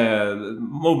this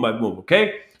move by move,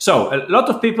 okay? So, a lot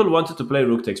of people wanted to play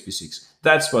rook takes b6.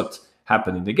 That's what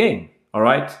happened in the game, all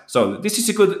right? So, this is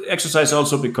a good exercise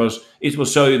also because it will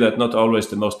show you that not always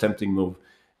the most tempting move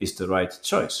is the right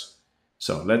choice.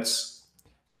 So, let's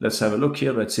have a look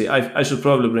here. Let's see. I should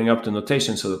probably bring up the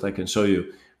notation so that I can show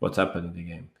you what happened in the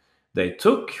game. They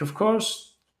took, of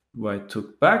course. White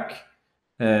took back.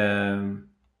 Where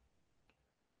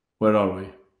are we?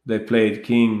 They played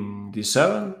king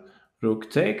d7,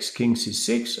 rook takes, king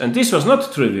c6. And this was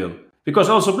not trivial, because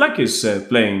also black is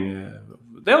playing.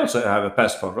 They also have a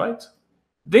pass pawn, right?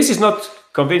 This is not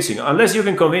convincing. Unless you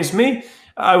can convince me,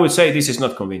 I would say this is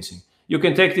not convincing. You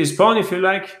can take this pawn if you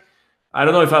like. I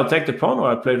don't know if I'll take the pawn or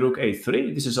I'll play rook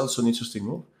a3. This is also an interesting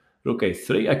move. Rook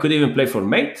a3. I could even play for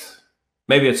mate.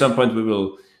 Maybe at some point we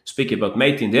will speak about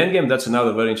mate in the endgame. That's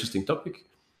another very interesting topic.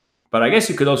 But I guess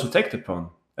you could also take the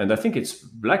pawn. And I think it's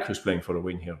black who's playing for a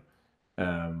win here.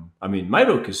 I mean, my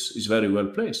rook is very well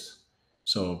placed.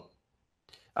 So,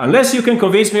 unless you can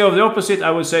convince me of the opposite,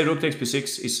 I would say rook takes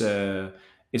b6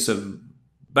 is a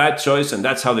bad choice. And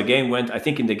that's how the game went. I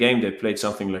think in the game they played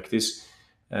something like this.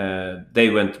 They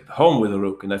went home with a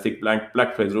rook. And I think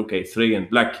black played rook a3 and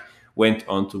black went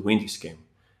on to win this game.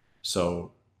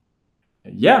 So,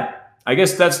 yeah, I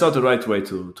guess that's not the right way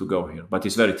to go here, but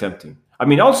it's very tempting. I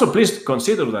mean, also please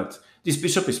consider that this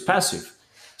bishop is passive.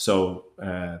 So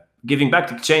giving back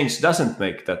the change doesn't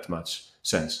make that much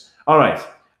sense. All right,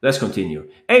 let's continue.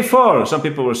 a4, some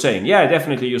people were saying, yeah,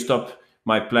 definitely you stop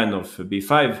my plan of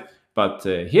b5, but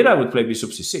here I would play bishop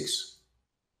c6.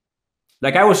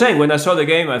 Like I was saying, when I saw the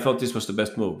game, I thought this was the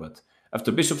best move, but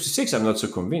after bishop c6, I'm not so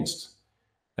convinced.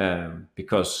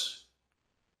 Because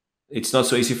it's not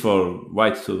so easy for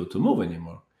white to move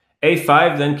anymore.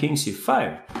 a5, then king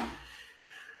c5.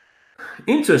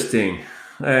 Interesting.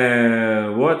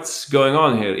 What's going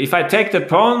on here? If I take the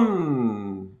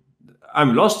pawn,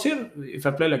 I'm lost here. If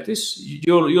I play like this,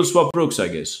 you'll swap rooks, I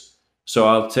guess. So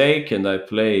I'll take and I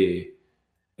play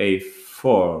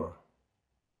a4.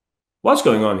 What's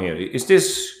going on here? Is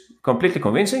this completely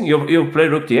convincing? You play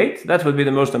rook d8? That would be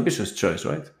the most ambitious choice,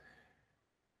 right?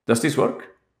 Does this work?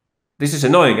 This is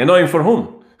annoying. Annoying for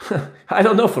whom? I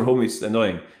don't know for whom it's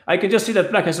annoying. I can just see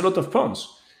that black has a lot of pawns.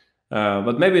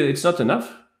 But maybe it's not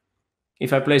enough.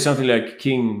 If I play something like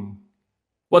king...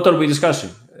 What are we discussing?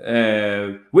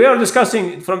 We are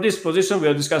discussing, from this position, we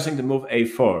are discussing the move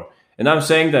a4. And I'm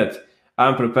saying that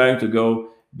I'm preparing to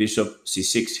go bishop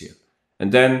c6 here.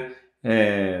 And then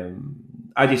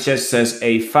IDCS says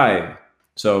a5.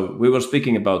 So we were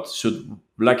speaking about, should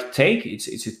black take? Is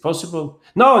it possible?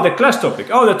 No, the class topic.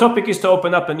 Oh, the topic is to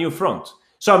open up a new front.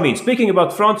 So I mean, speaking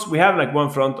about fronts, we have like one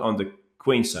front on the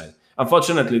queen side.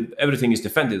 Unfortunately, everything is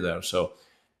defended there. So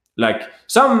like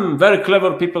some very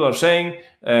clever people are saying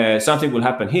something will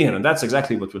happen here, and that's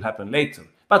exactly what will happen later.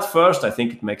 But first, I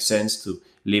think it makes sense to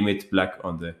limit black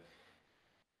on the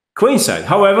queen side.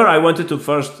 However, I wanted to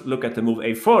first look at the move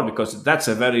a4 because that's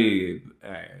a very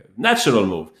natural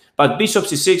move. But bishop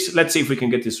c6, let's see if we can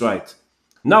get this right.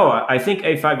 No, I think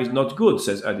a5 is not good,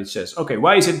 says Adit says. Okay,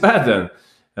 why is it bad then?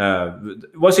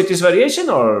 Was it this variation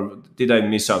or did I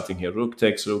miss something here? Rook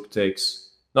takes,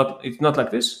 it's not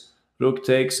like this. Rook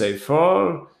takes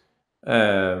a4.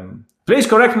 Please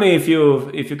correct me if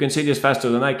you can see this faster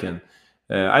than I can.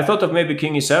 I thought of maybe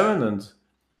king e7 and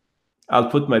I'll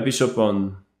put my bishop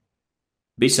on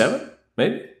b7,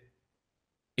 maybe.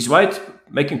 Is white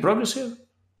making progress here?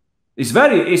 It's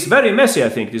very messy, I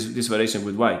think, this variation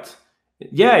with white.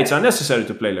 Yeah, it's unnecessary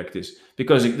to play like this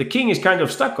because the king is kind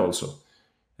of stuck also.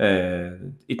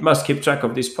 It must keep track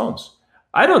of these pawns.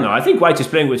 I don't know. I think white is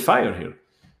playing with fire here.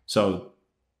 So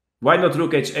why not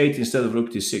rook h8 instead of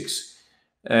rook d6?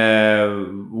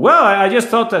 Well, I just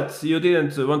thought that you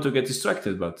didn't want to get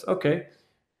distracted, but okay.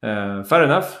 Fair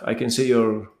enough. I can see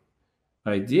your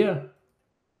idea.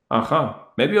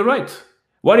 Maybe you're right.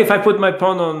 What if I put my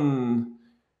pawn on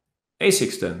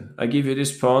a6 then? I give you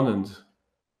this pawn and...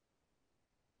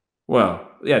 Well,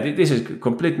 yeah, this is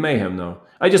complete mayhem now.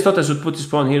 I just thought I should put this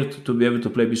pawn here to be able to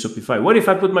play bishop e5. What if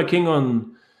I put my king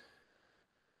on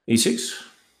e6?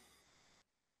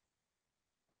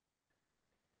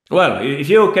 Well, if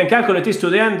you can calculate this to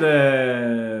the end,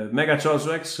 Mega Charles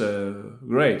Rex,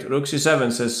 great. Rook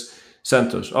c7, says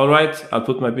Santos. All right, I'll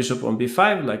put my bishop on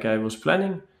b5 like I was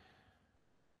planning.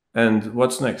 And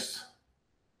what's next?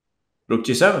 Rook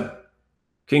g7,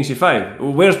 king c5.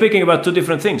 We're speaking about two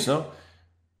different things, no?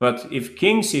 But if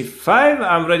king c5,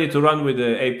 I'm ready to run with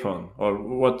the a pawn. Or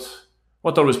what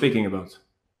are we speaking about?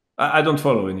 I don't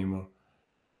follow anymore.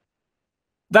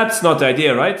 That's not the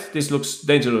idea, right? This looks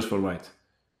dangerous for white.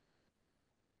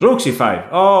 Rook c5.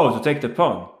 Oh, to take the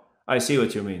pawn. I see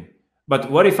what you mean.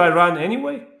 But what if I run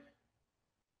anyway?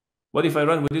 What if I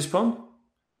run with this pawn?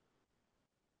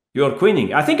 You're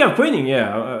queening. I think I'm queening,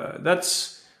 yeah.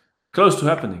 That's close to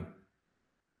happening.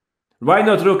 Why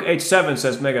not rook h7,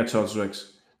 says Mega Charles Rex.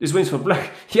 This wins for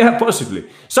black. Yeah, possibly.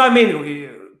 So, I mean,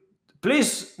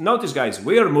 please notice, guys,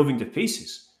 we are moving the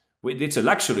pieces. It's a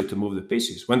luxury to move the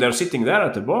pieces. When they're sitting there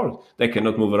at the board, they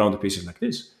cannot move around the pieces like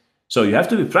this. So you have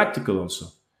to be practical also.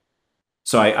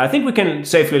 So I think we can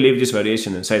safely leave this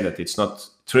variation and say that it's not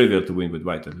trivial to win with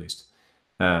white, at least.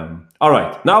 All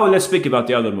right, now let's speak about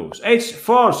the other moves.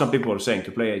 h4, some people are saying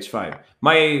to play h5.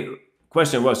 My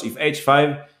question was, if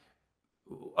h5,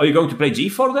 are you going to play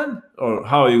g4 then? Or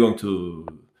how are you going to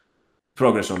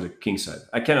progress on the king side?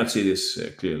 I cannot see this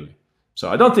clearly. So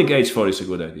I don't think h4 is a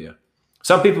good idea.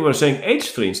 Some people were saying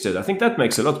h3 instead. I think that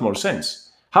makes a lot more sense.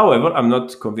 However, I'm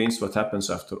not convinced what happens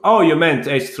after. Oh, you meant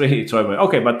h3, Troy.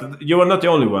 Okay, but you were not the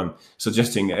only one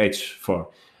suggesting h4.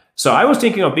 So I was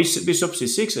thinking of bishop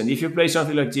c6, and if you play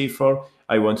something like g4,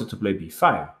 I wanted to play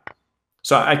b5.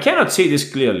 So I cannot see this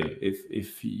clearly.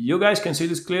 If you guys can see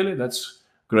this clearly, that's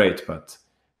great. But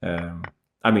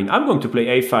I mean, I'm going to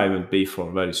play a5 and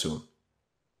b4 very soon.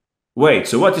 Wait,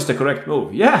 so what is the correct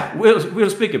move? Yeah, we'll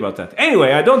speak about that.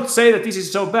 Anyway, I don't say that this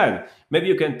is so bad. Maybe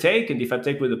you can take, and if I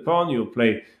take with the pawn, you'll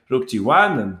play rook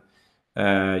g1,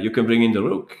 and you can bring in the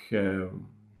rook.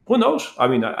 Who knows? I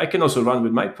mean, I can also run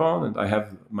with my pawn, and I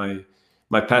have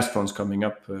my passed pawns coming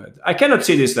up. I cannot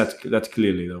see this that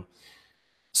clearly, though.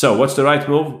 So what's the right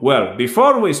move? Well,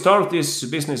 before we start this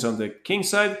business on the king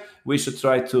side, we should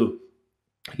try to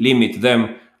limit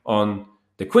them on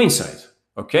the queen side,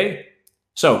 okay?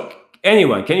 So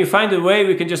anyone, can you find a way?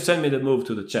 We can just send me the move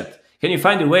to the chat. Can you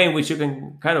find a way in which you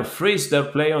can kind of freeze their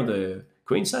play on the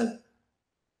queen side?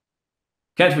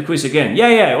 Can't we quiz again?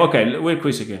 Yeah, okay, we'll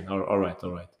quiz again. All right.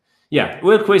 Yeah,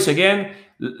 we'll quiz again.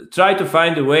 Try to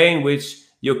find a way in which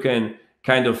you can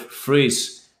kind of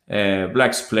freeze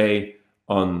black's play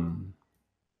on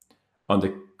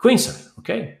the queen side,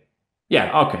 okay?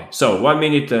 Yeah, okay. So 1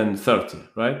 minute and 30,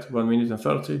 right? 1 minute and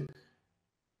 30.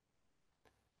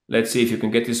 Let's see if you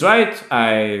can get this right.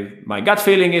 My gut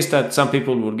feeling is that some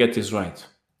people will get this right.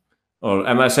 Or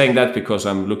am I saying that because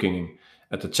I'm looking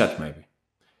at the chat maybe?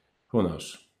 Who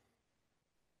knows?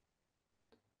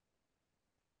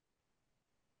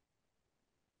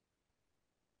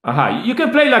 Aha, you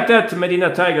can play like that,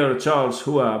 Medina Tiger, Charles,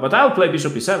 Hua, but I'll play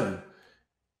Bishop E7.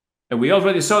 And we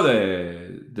already saw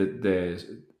the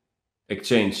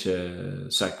exchange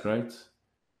sack, right?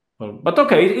 Well, but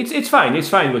okay, it's fine. It's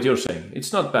fine what you're saying.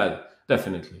 It's not bad,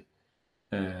 definitely.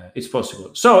 It's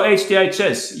possible. So HDI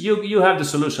chess, you have the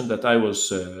solution that I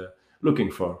was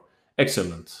looking for.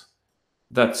 Excellent.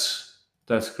 That's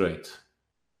great.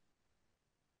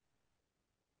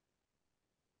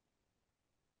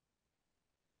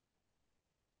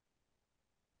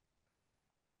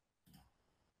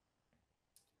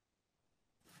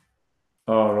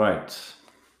 All right.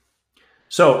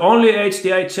 So only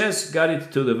HDI chess got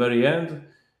it to the very end.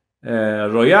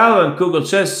 Royale and Google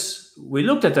Chess, we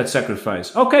looked at that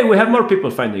sacrifice. Okay, we have more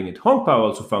people finding it. Hong Pao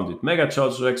also found it. Mega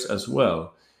Charles Rex as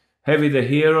well. Heavy the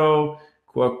Hero,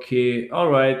 Quacky. All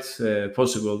right,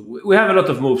 possible. We have a lot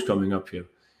of moves coming up here.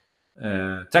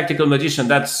 Tactical Magician,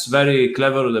 that's very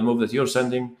clever, the move that you're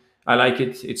sending. I like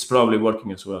it. It's probably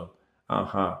working as well.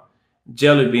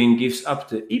 Jelly Bean gives up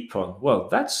the E-pawn. Well,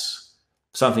 that's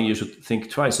something you should think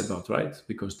twice about, right?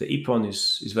 Because the E-pawn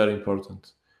is very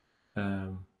important.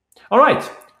 All right,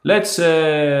 let's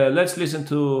listen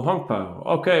to Hong Pao.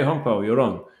 Okay, Hong Pao, you're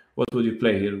on. What would you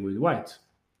play here with white?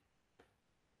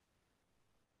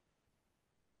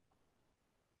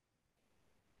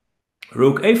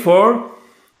 Rook A4.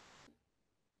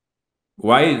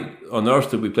 Why on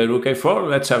earth do we play Rook A4?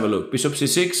 Let's have a look. Bishop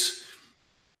C6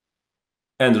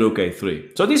 and Rook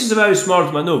A3. So this is a very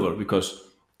smart maneuver because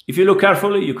if you look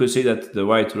carefully, you could see that the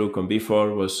white Rook on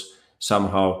B4 was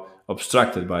somehow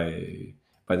obstructed by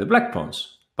the black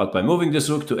pawns. But by moving this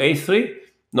Rook to A3,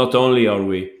 not only are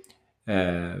we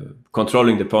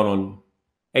controlling the pawn on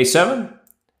A7,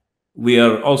 we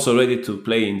are also ready to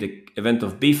play in the event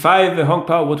of B5. Hong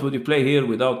Pao, what would you play here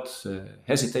without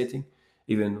hesitating?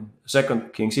 Even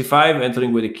second, King C5,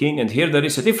 entering with the king. And here there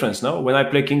is a difference now. When I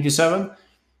play King D7,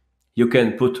 you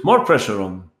can put more pressure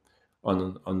on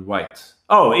white.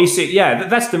 Oh, E6. Yeah,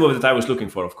 that's the move that I was looking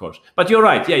for, of course. But you're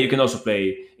right. Yeah, you can also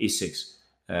play E6.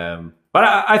 But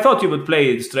I thought you would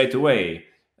play it straight away,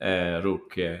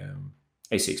 Rook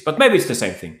A6. But maybe it's the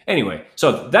same thing. Anyway,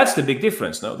 so that's the big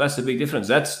difference. No, that's the big difference.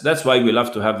 That's why we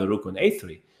love to have the Rook on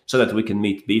A3, so that we can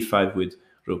meet B5 with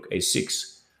Rook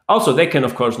A6. Also, they can,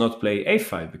 of course, not play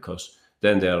A5 because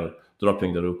then they're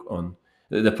dropping the Rook on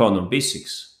the pawn on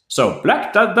B6. So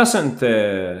black doesn't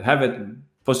have a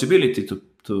possibility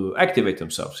to activate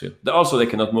themselves here. Also, they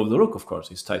cannot move the Rook, of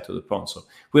course. It's tied to the pawn. So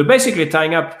we're basically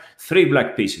tying up 3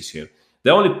 black pieces here.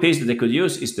 The only piece that they could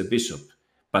use is the bishop.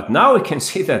 But now we can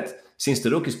see that since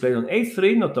the Rook is played on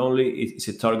A3, not only is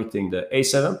it targeting the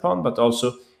A7 pawn, but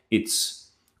also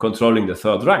it's controlling the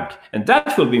third rank. And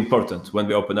that will be important when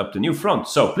we open up the new front.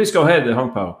 So please go ahead,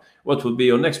 Hong Pao. What would be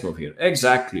your next move here?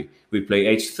 Exactly. We play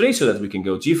H3 so that we can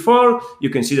go G4. You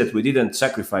can see that we didn't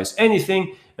sacrifice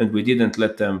anything and we didn't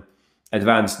let them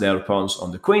advance their pawns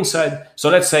on the queen side. So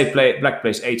let's say black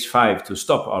plays H5 to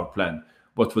stop our plan.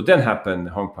 What would then happen,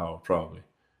 Hong Pao, probably?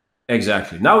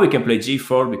 Exactly. Now we can play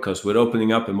G4 because we're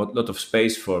opening up a lot of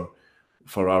space for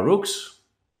our rooks.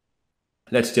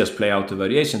 Let's just play out the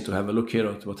variation to have a look here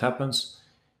at what happens.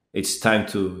 It's time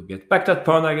to get back that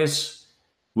pawn, I guess.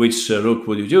 Which rook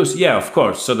would you use? Yeah, of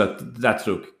course, so that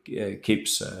rook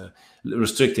keeps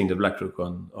restricting the black rook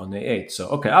on A8. So,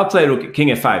 okay, I'll play rook king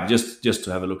A5 just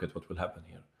to have a look at what will happen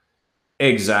here.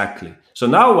 Exactly. So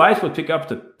now white will pick up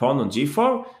the pawn on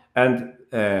G4, and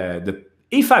the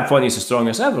E5 pawn is as strong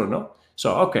as ever, no?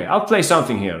 So, okay, I'll play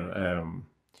something here.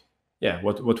 Yeah,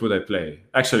 what would I play?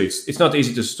 Actually, it's not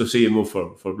easy to see a move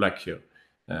for black here.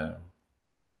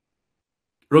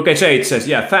 Rook H8 says,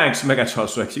 yeah, thanks, Mega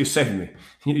Charles Rex. You saved me.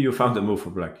 You found a move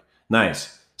for black.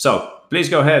 Nice. So, please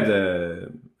go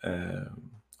ahead,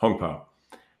 Hong Pao.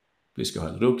 Please go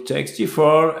ahead. Rook takes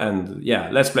G4, and yeah,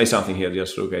 let's play something here.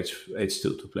 Just Rook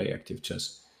H2 to play active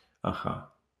chess.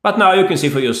 But now you can see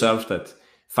for yourself that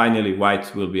finally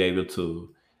white will be able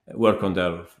to work on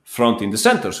their front in the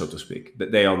center, so to speak.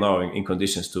 They are now in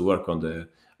conditions to work on the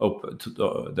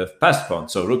passed pawn.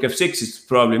 So Rook F6 is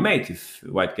probably mate if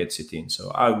white gets it in.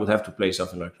 So I would have to play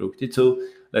something like Rook D2.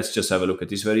 Let's just have a look at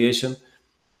this variation.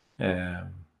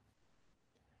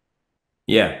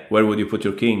 Yeah, where would you put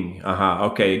your king?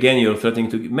 Okay, again, you're threatening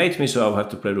to mate me, so I'll have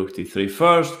to play Rook D3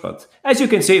 first. But as you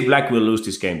can see, black will lose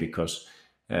this game because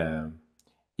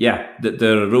Yeah,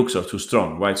 the rooks are too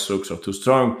strong. White's rooks are too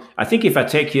strong. I think if I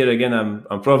take here again,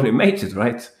 I'm probably mated,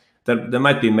 right? There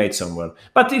might be mate somewhere,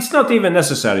 but it's not even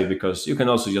necessary because you can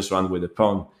also just run with a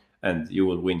pawn and you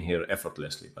will win here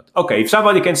effortlessly. But okay, if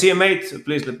somebody can see a mate,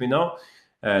 please let me know.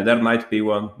 There might be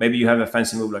one. Maybe you have a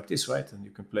fancy move like this, right? And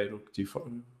you can play rook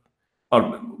g4.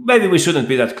 Or maybe we shouldn't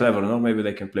be that clever, no? Maybe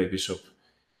they can play bishop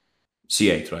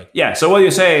c8, right? Yeah. So what do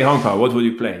you say, Hongpa? What would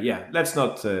you play? Yeah. Let's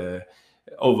not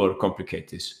overcomplicate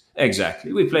this.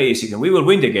 Exactly. We play e6 and we will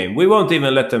win the game. We won't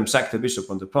even let them sack the bishop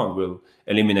on the pawn. We'll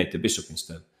eliminate the bishop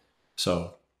instead.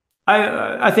 So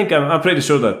I think I'm pretty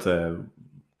sure that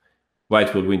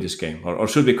White will win this game. Or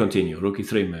should we continue? Rook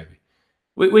e3 maybe.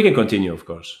 We can continue, of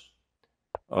course.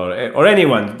 Or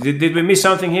anyone. Did we miss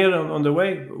something here on the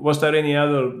way? Was there any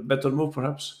other better move,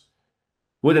 perhaps?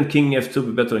 Wouldn't king f2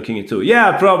 be better than king e2?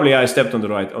 Yeah, probably I stepped on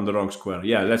the wrong square.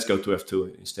 Yeah, let's go to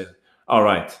f2 instead. All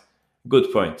right,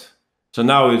 good point. So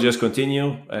now we'll just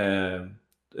continue.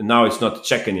 Now it's not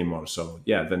check anymore. So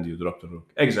yeah, then you drop the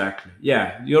rook. Exactly.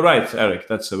 Yeah, you're right, Eric.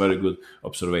 That's a very good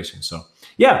observation. So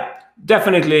yeah,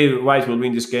 definitely White will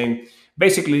win this game.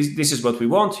 Basically, this is what we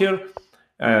want here.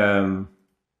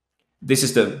 This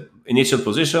is the initial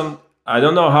position. I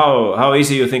don't know how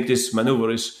easy you think this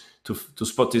maneuver is to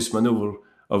spot this maneuver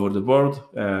over the board,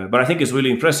 but I think it's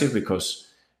really impressive because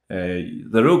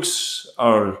the rooks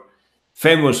are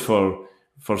famous for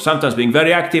sometimes being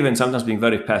very active and sometimes being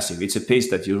very passive. It's a piece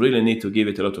that you really need to give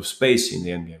it a lot of space in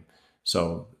the endgame.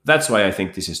 So that's why I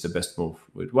think this is the best move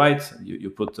with White. You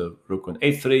put the rook on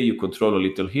a3, you control a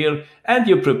little here, and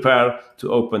you prepare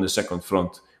to open the second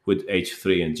front with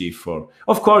h3 and g4.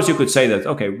 Of course, you could say that,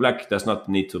 okay, Black does not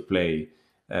need to play,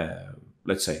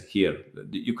 let's say here.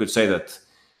 You could say that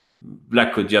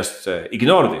Black could just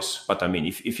ignore this. But I mean,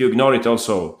 if you ignore it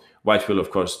also, White will, of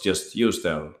course, just use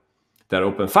their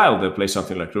open file. They'll play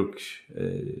something like rook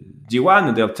g1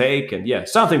 and they'll take, and yeah,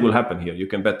 something will happen here. You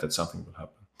can bet that something will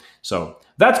happen. So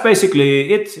that's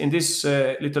basically it in this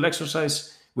little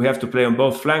exercise. We have to play on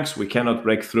both flanks. We cannot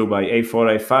break through by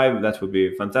a4, a5. That would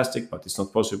be fantastic, but it's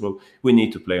not possible. We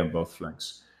need to play on both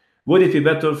flanks. Would it be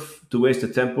better to waste the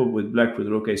tempo with Black with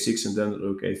rook a6 and then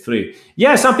rook a3?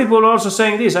 Yeah, some people are also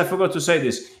saying this. I forgot to say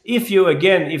this.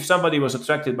 If somebody was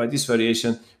attracted by this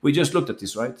variation, we just looked at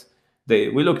this, right?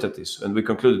 We looked at this and we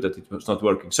concluded that it was not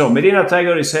working. So Medina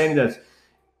Tiger is saying that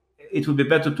it would be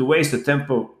better to waste the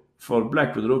tempo for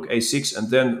Black with rook a6 and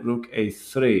then rook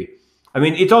a3. I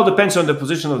mean, it all depends on the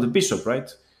position of the bishop, right?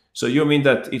 So you mean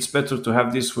that it's better to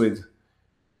have this with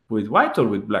White or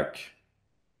with Black?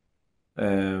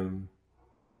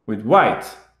 With White.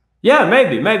 Yeah,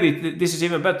 maybe this is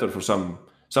even better for some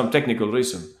technical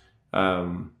reason.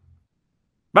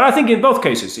 But I think in both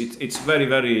cases it's very,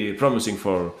 very promising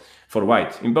for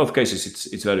White. In both cases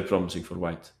it's very promising for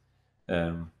White.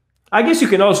 I guess you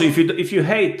can also, if you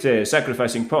hate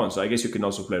sacrificing pawns, I guess you can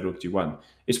also play rook g1.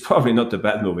 It's probably not a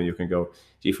bad move, and you can go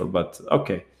g4. But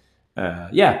okay,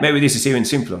 yeah, maybe this is even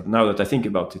simpler now that I think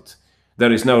about it.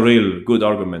 There is no real good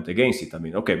argument against it. I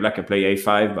mean, okay, Black can play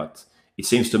a5, but it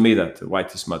seems to me that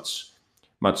White is much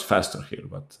faster here.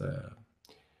 But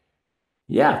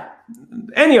yeah,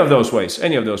 any of those ways,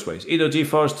 either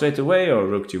g4 straight away or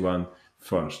rook g1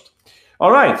 first.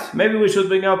 All right, maybe we should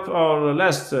bring up our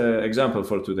last example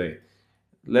for today.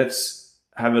 Let's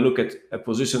have a look at a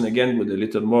position again with a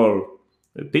little more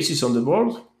pieces on the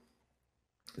board.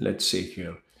 Let's see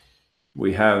here.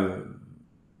 We have,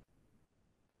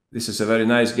 this is a very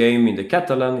nice game in the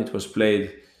Catalan. It was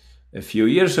played a few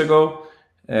years ago.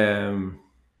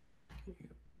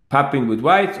 Papping with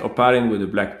White or pairing with the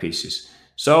Black pieces.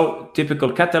 So,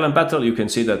 typical Catalan battle, you can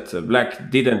see that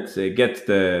Black didn't get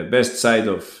the best side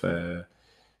of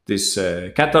this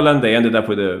Catalan. They ended up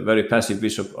with a very passive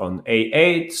bishop on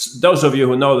a8. Those of you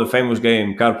who know the famous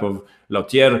game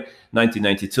Karpov-Lautier,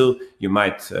 1992, you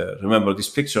might remember this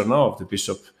picture now of the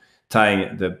bishop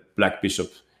tying the Black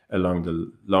bishop along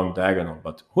the long diagonal.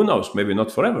 But who knows, maybe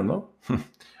not forever, no?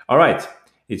 All right,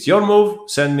 it's your move.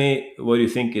 Send me what you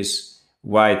think is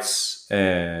White's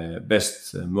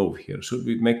best move here. Should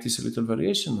we make this a little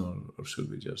variation or should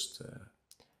we just...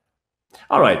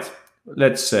 All right,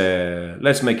 let's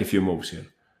make a few moves here.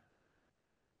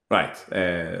 Right,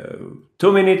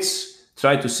 2 minutes.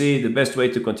 Try to see the best way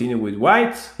to continue with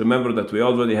White. Remember that we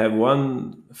already have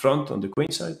one front on the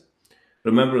queen side.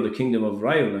 Remember the Kingdom of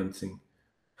Ireland thing.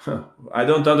 I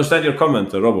don't understand your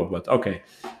comment, Robo, but okay,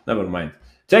 never mind.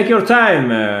 Take your time,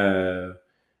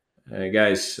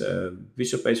 guys.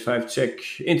 Bishop h5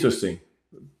 check. Interesting.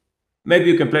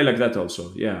 Maybe you can play like that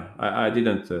also. Yeah, I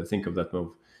didn't think of that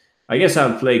move. I guess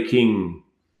I'll play king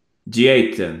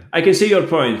G8 then. I can see your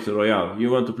point, Royale. You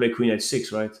want to play Queen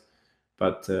H6, right?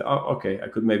 But okay, I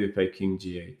could maybe play King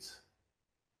G8.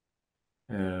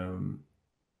 Um,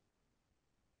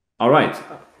 all right.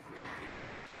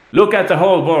 Look at the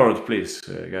whole board, please,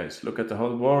 guys. Look at the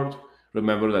whole board.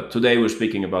 Remember that today we're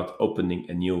speaking about opening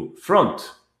a new front.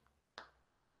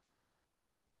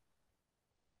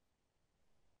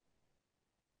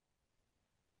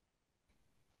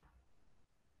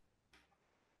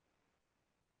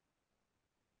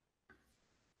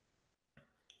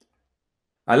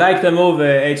 I like the move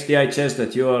HDI chess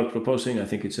that you are proposing. I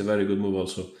think it's a very good move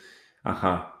also.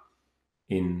 Aha,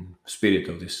 in spirit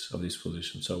of this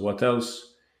position. So what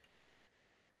else?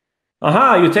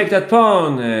 Aha, you take that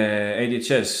pawn, AD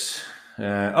chess.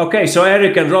 Okay, so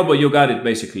Eric and Robo, you got it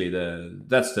basically.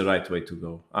 That's the right way to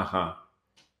go. Aha.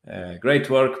 Great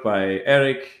work by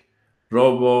Eric,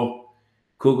 Robo,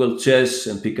 Google Chess,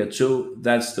 and Pikachu.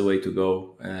 That's the way to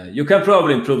go. You can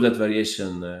probably improve that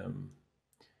variation.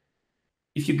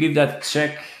 If you give that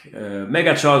check,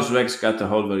 Mega Charles Rex got the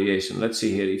whole variation. Let's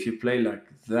see here. If you play like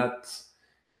that,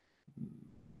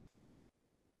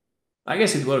 I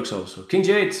guess it works also. King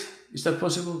J8, is that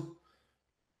possible?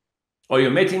 Or you're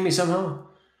mating me somehow?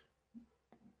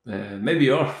 Maybe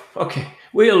you're. Okay,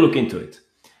 we'll look into it.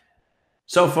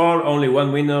 So far, only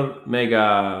one winner,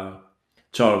 Mega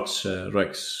Charles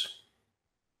Rex.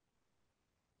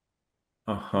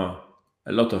 Uh-huh.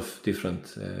 A lot of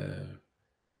different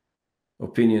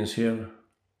opinions here.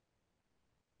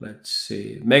 Let's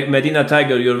see. Medina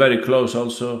Tiger, you're very close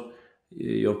also.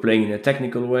 You're playing in a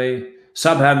technical way.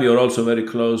 Subham, you're also very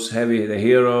close. Heavy, the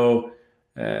hero,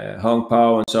 Hong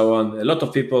Pao, and so on. A lot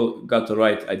of people got the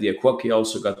right idea. Quoki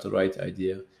also got the right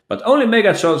idea. But only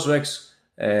Mega Charles Rex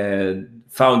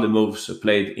found the moves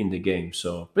played in the game.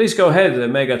 So please go ahead,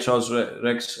 Mega Charles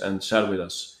Rex, and share with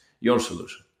us your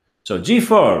solution. So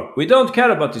G4, we don't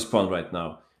care about this pawn right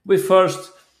now. We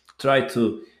first try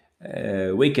to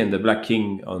weaken the black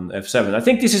king on f7. I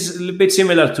think this is a bit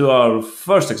similar to our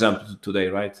first example today,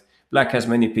 right? Black has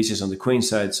many pieces on the queen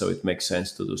side, so it makes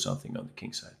sense to do something on the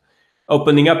king side.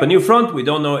 Opening up a new front, we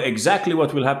don't know exactly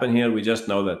what will happen here. We just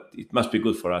know that it must be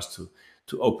good for us to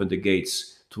open the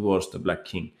gates towards the black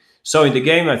king. So in the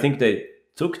game, I think they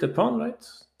took the pawn, right?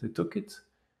 They took it.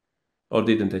 Or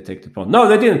didn't they take the pawn? No,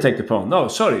 they didn't take the pawn. No,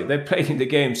 sorry. They played in the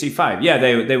game c5. Yeah,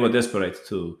 they were desperate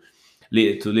to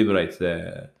liberate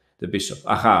the bishop.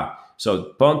 Aha.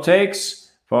 So pawn takes,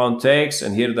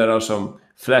 and here there are some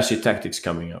flashy tactics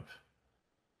coming up.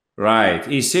 Right,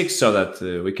 e6, so that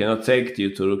we cannot take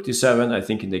due to rook d7. I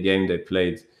think in the game they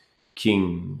played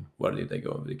king. Where did they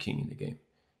go with the king in the game?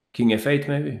 King f8,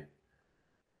 maybe?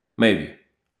 Maybe.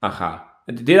 Aha.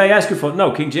 Did I ask you for...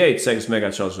 No, king g8, says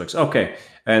Mega Charles Rex. Okay,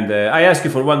 and I asked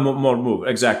you for one more move.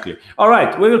 Exactly. All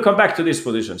right, we will come back to this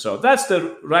position. So that's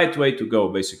the right way to go,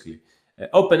 basically.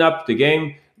 Open up the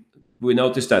game. We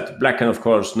noticed that black can, of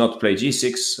course, not play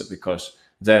g6 because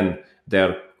then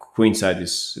their king side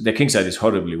is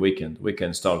horribly weakened. We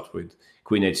can start with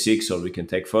queen h6, or we can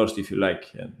take first if you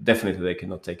like. Definitely they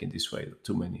cannot take in this way.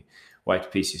 Too many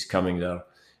white pieces coming there,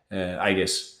 I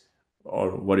guess.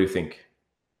 Or what do you think?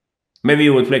 Maybe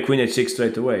you would play queen h6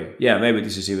 straight away. Yeah, maybe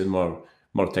this is even more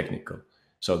technical.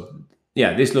 So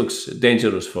yeah, this looks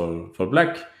dangerous for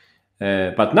black.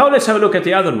 But now let's have a look at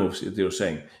the other moves that you're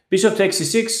saying. Bishop takes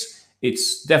c6.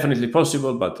 It's definitely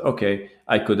possible, but okay,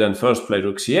 I could then first play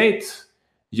rook c8.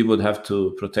 You would have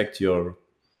to protect your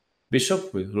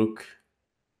bishop with rook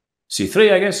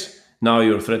c3, I guess. Now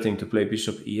you're threatening to play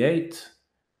bishop e8.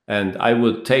 And I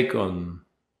would take on...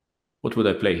 What would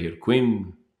I play here?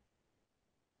 Queen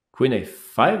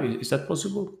a5? Is that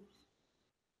possible?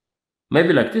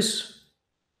 Maybe like this.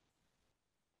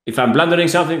 If I'm blundering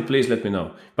something, please let me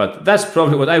know. But that's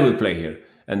probably what I will play here.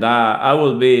 And I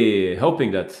will be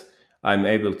hoping that I'm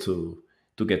able to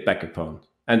get back a pawn.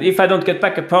 And if I don't get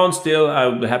back a pawn, still,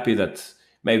 I'll be happy that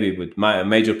maybe with my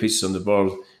major pieces on the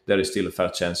board, there is still a fair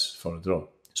chance for a draw.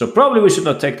 So probably we should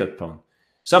not take that pawn.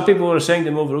 Some people were saying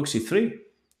the move rook c3,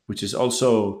 which is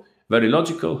also very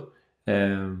logical. I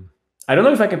don't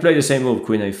know if I can play the same move,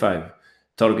 queen a5,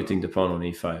 targeting the pawn on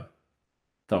e5.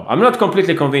 No, I'm not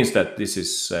completely convinced that this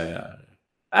is...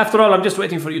 after all, I'm just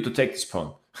waiting for you to take this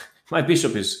pawn. My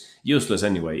bishop is useless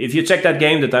anyway. If you check that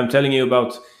game that I'm telling you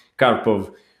about,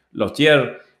 Karpov,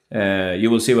 Lothier,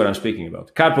 you will see what I'm speaking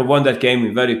about. Karpov won that game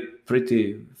in very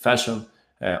pretty fashion,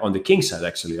 on the king side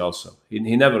actually also.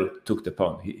 He never took the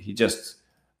pawn. He just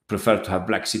preferred to have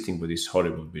black sitting with his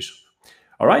horrible bishop.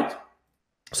 All right?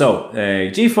 So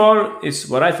g4 is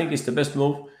what I think is the best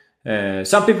move.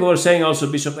 Some people were saying also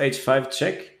bishop h5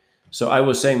 check. So I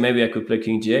was saying maybe I could play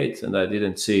king g8, and I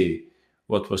didn't see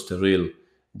what was the real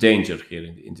danger here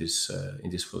in this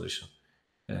position.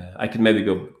 I can maybe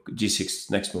go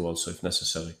g6 next move also if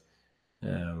necessary.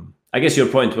 I guess your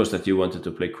point was that you wanted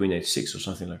to play queen h6 or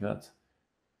something like that.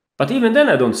 But even then,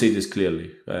 I don't see this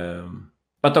clearly.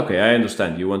 But okay, I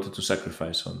understand. You wanted to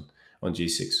sacrifice on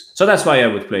g6. So that's why I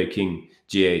would play king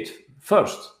g8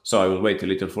 first. So I will wait a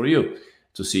little for you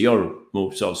to see your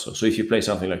moves also. So if you play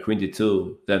something like queen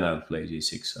d2, then I'll play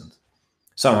g6. And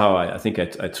somehow I think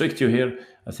I tricked you here.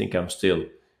 I think I'm still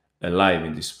alive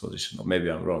in this position. Or maybe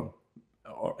I'm wrong.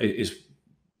 Or is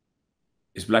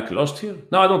black lost here?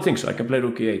 No, I don't think so. I can play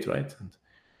rook e8, right? And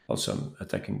also I'm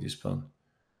attacking this pawn.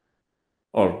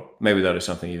 Or maybe there is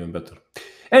something even better.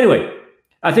 Anyway,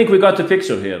 I think we got the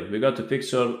picture here. We got the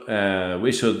picture.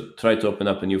 We should try to open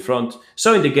up a new front.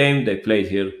 So in the game, they played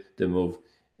here the move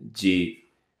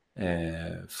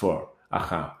g4.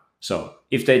 Aha. So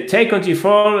if they take on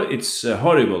g4, it's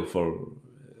horrible for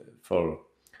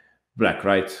black,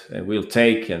 right? And we'll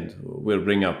take and we'll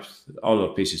bring up all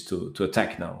our pieces to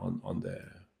attack now on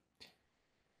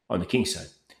the king side.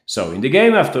 So in the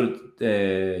game after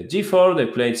g4, they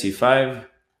played c5,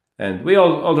 and we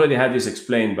already had this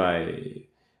explained by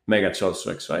Mega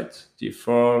Cholsrex, right?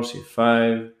 g4,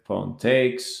 c5, pawn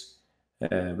takes.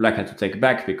 Black had to take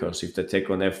back because if they take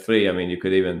on f3, I mean, you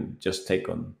could even just take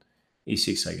on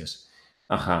e6, I guess.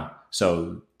 Aha.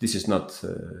 So this is not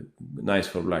nice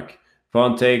for black.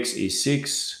 Pawn takes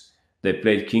e6. They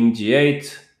played king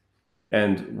g8,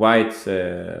 and white.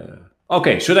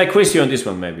 Okay, should I quiz you on this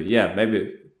one? Maybe. Yeah,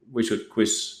 maybe we should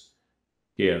quiz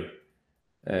here.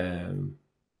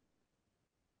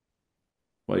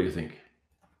 What do you think?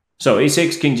 So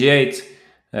e6, king g8.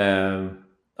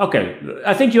 Okay,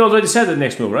 I think you already said the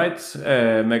next move, right?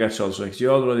 Mega Cholsrex, you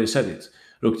already said it.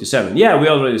 Rook d7. Yeah, we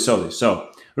already saw this.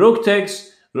 So rook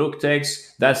takes, rook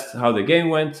takes. That's how the game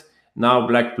went. Now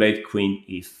black played queen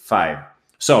e5.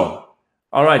 So,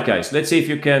 all right, guys, let's see if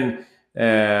you can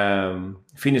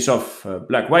finish off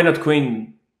black. Why not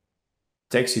queen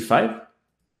takes e5?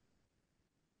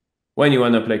 When you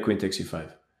want to play queen takes e5?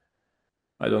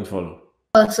 I don't follow.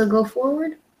 So go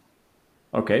forward.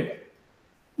 Okay.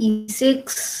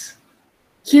 e6.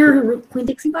 Here, queen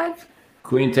takes e5.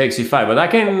 Queen takes e5, but I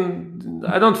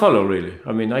don't follow really.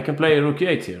 I mean, I can play rook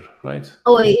e8 here, right?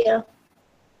 Oh, yeah.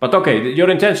 But okay, your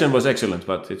intention was excellent,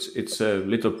 but it's a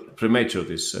little premature,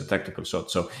 this tactical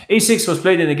shot. So e6 was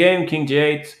played in the game, king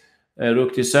g8,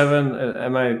 rook d7.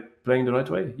 Am I playing the right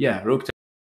way? Yeah, rook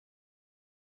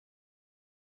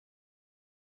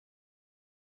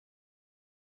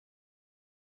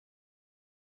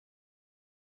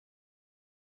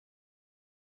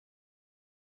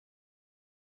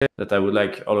that I would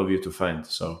like all of you to find.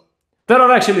 So there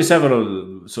are actually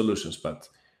several solutions, but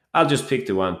I'll just pick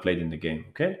the one played in the game,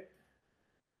 okay?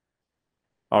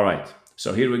 All right,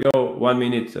 so here we go, 1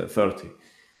 minute 30.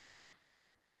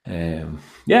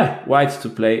 Yeah, white to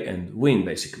play and win,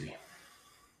 basically.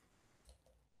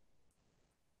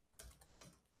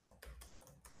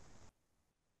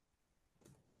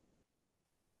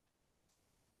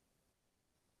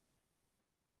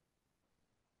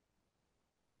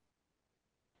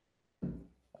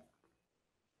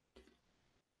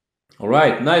 All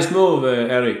right, nice move,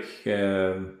 Eric.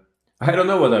 I don't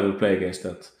know what I will play against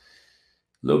that.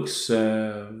 Looks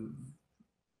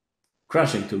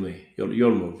crashing to me,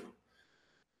 your move.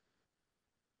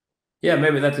 Yeah,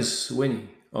 maybe that is winning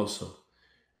also,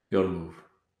 your move.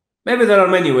 Maybe there are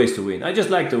many ways to win. I just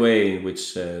like the way in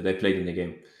which they played in the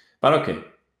game. But okay,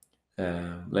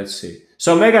 let's see.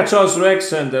 So Mega Charles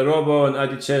Rex and Robo and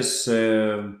Adi Chess,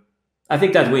 I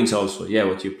think that wins also. Yeah,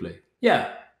 what you play.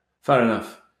 Yeah, fair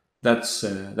enough. That's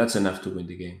enough to win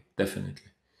the game, definitely.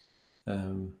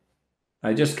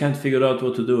 I just can't figure out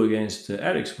what to do against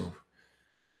Eric's move.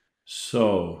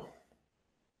 So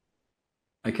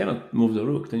I cannot move the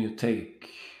rook, then you take.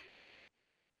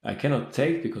 I cannot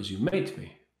take because you mate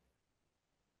me.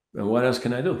 And what else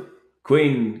can I do?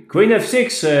 Queen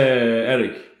f6,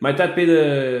 Eric. Might that be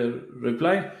the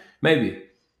reply? Maybe.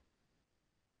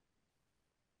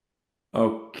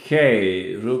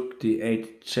 Okay, rook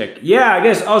d8 check. Yeah, I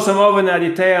guess Awesome Oven,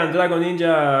 Aditya, and Dragon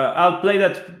Ninja. I'll play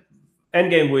that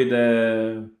endgame with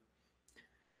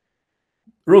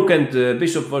rook and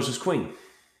bishop versus queen.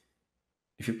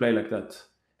 If you play like that.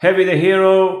 Heavy the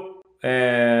hero.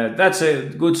 That's a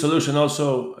good solution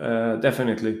also,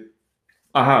 definitely.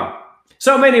 Aha.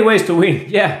 So many ways to win.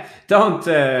 Yeah, don't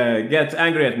get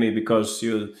angry at me because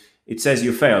it says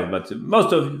you failed, but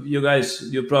most of you guys,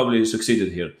 you probably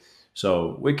succeeded here.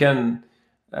 So we can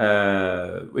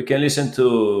listen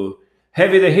to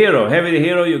Heavy the Hero. Heavy the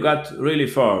Hero, you got really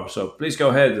far. So please go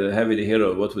ahead, Heavy the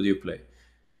Hero. What would you play?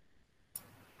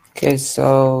 Okay,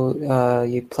 so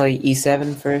you play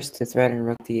e7 first to threaten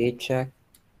rook d8 check.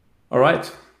 All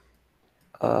right.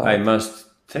 I must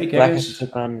take, I Black has to guess.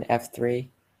 take on f3.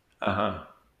 Uh-huh.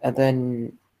 And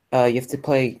then you have to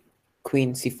play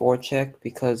queen c4 check,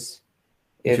 because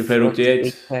If you if play rook rook d8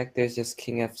 d8. check, there's just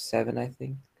king f7, I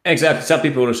think. Exactly. Some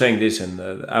people are saying this, and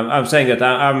I'm saying that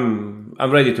I'm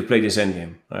ready to play this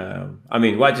endgame. I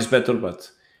mean, white is better,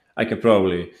 but I can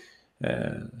probably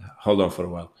hold on for a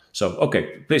while. So,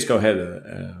 okay, please go ahead.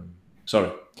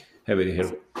 Sorry, heavy the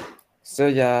hero. So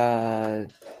yeah.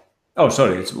 Oh,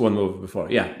 sorry, it's one move before.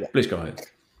 Yeah, please go ahead.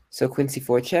 So queen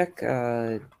c4 check.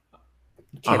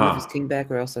 Can't move his king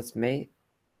back, or else that's mate.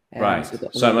 And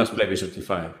Right. So I must play bishop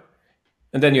d5.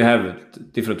 And then you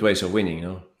have different ways of winning, you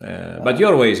know. But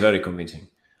your way is very convincing.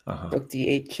 Rook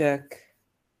d8 check,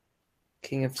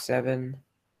 king f7,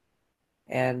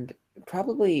 and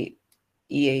probably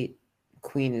e8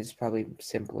 queen is probably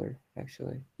simpler,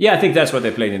 actually. Yeah, I think that's what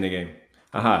they played in the game.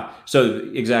 So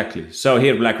exactly. So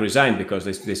here black resigned because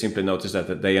they simply noticed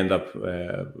that they end up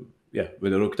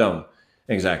with a rook down.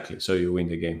 Exactly. So you win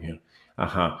the game here.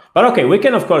 But okay, we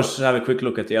can of course have a quick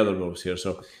look at the other moves here.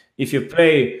 So if you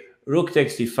play rook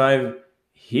takes d5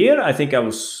 here, I think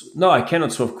I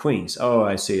cannot swap queens. Oh,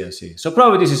 I see. So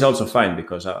probably this is also fine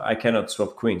because I cannot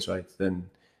swap queens, right? Then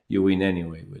you win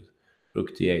anyway with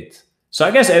rook d8. So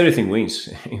I guess everything wins,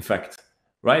 in fact,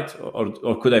 right?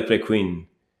 Or could I play queen?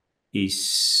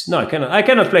 No, I cannot. I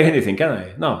cannot play anything, can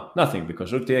I? No, nothing,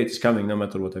 because rook d8 is coming no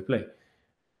matter what I play.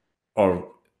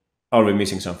 Or are we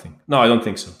missing something? No, I don't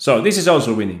think so. So this is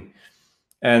also winning,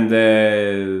 and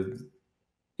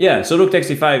so rook takes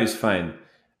d5 is fine,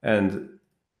 and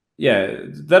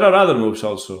there are other moves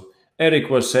also. Eric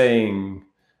was saying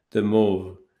the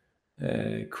move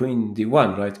queen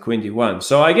d1, right? Queen d1.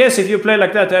 So I guess if you play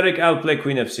like that, Eric, I'll play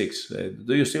queen f6.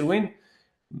 Do you still win?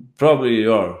 Probably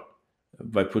you are,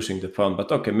 by pushing the pawn,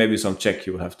 but okay, maybe some check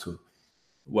you will have to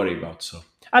worry about. So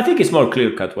I think it's more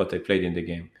clear cut what they played in the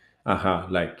game.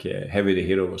 Like Heavy the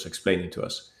Hero was explaining to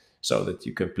us, so that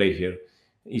you can play here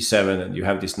e7 and you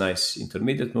have this nice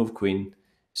intermediate move, queen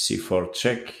c4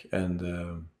 check, and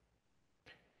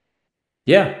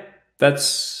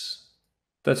that's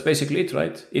basically it,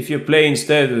 right? If you play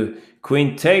instead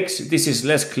queen takes, this is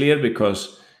less clear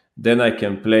because then I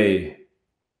can play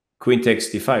queen takes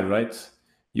d5, right?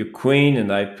 You queen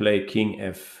and I play king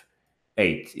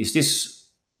f8. Is this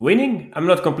winning? I'm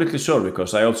not completely sure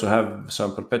because I also have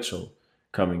some perpetual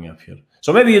coming up here.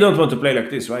 So maybe you don't want to play like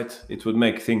this, right? It would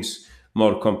make things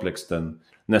more complex than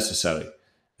necessary,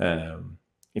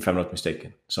 if I'm not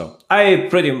mistaken. So I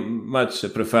pretty much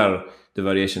prefer the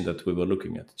variation that we were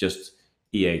looking at, just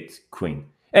e8 queen.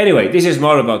 Anyway, this is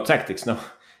more about tactics now.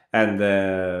 And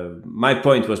my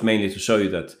point was mainly to show you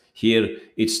that here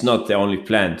it's not the only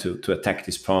plan to attack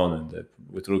this pawn and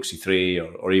with rook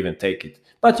c3 or even take it.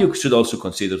 But you should also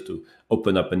consider to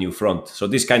open up a new front. So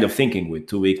this kind of thinking with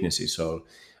two weaknesses or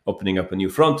opening up a new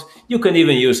front, you can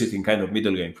even use it in kind of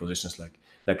middle game positions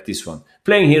like this one.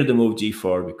 Playing here the move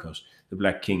g4 because the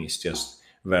black king is just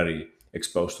very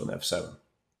exposed on f7.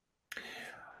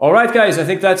 All right, guys, I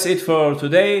think that's it for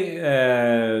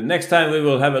today. Next time we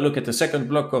will have a look at the second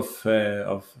block of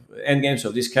endgames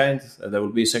of this kind. There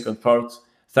will be a second part.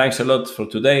 Thanks a lot for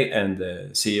today,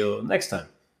 and see you next time.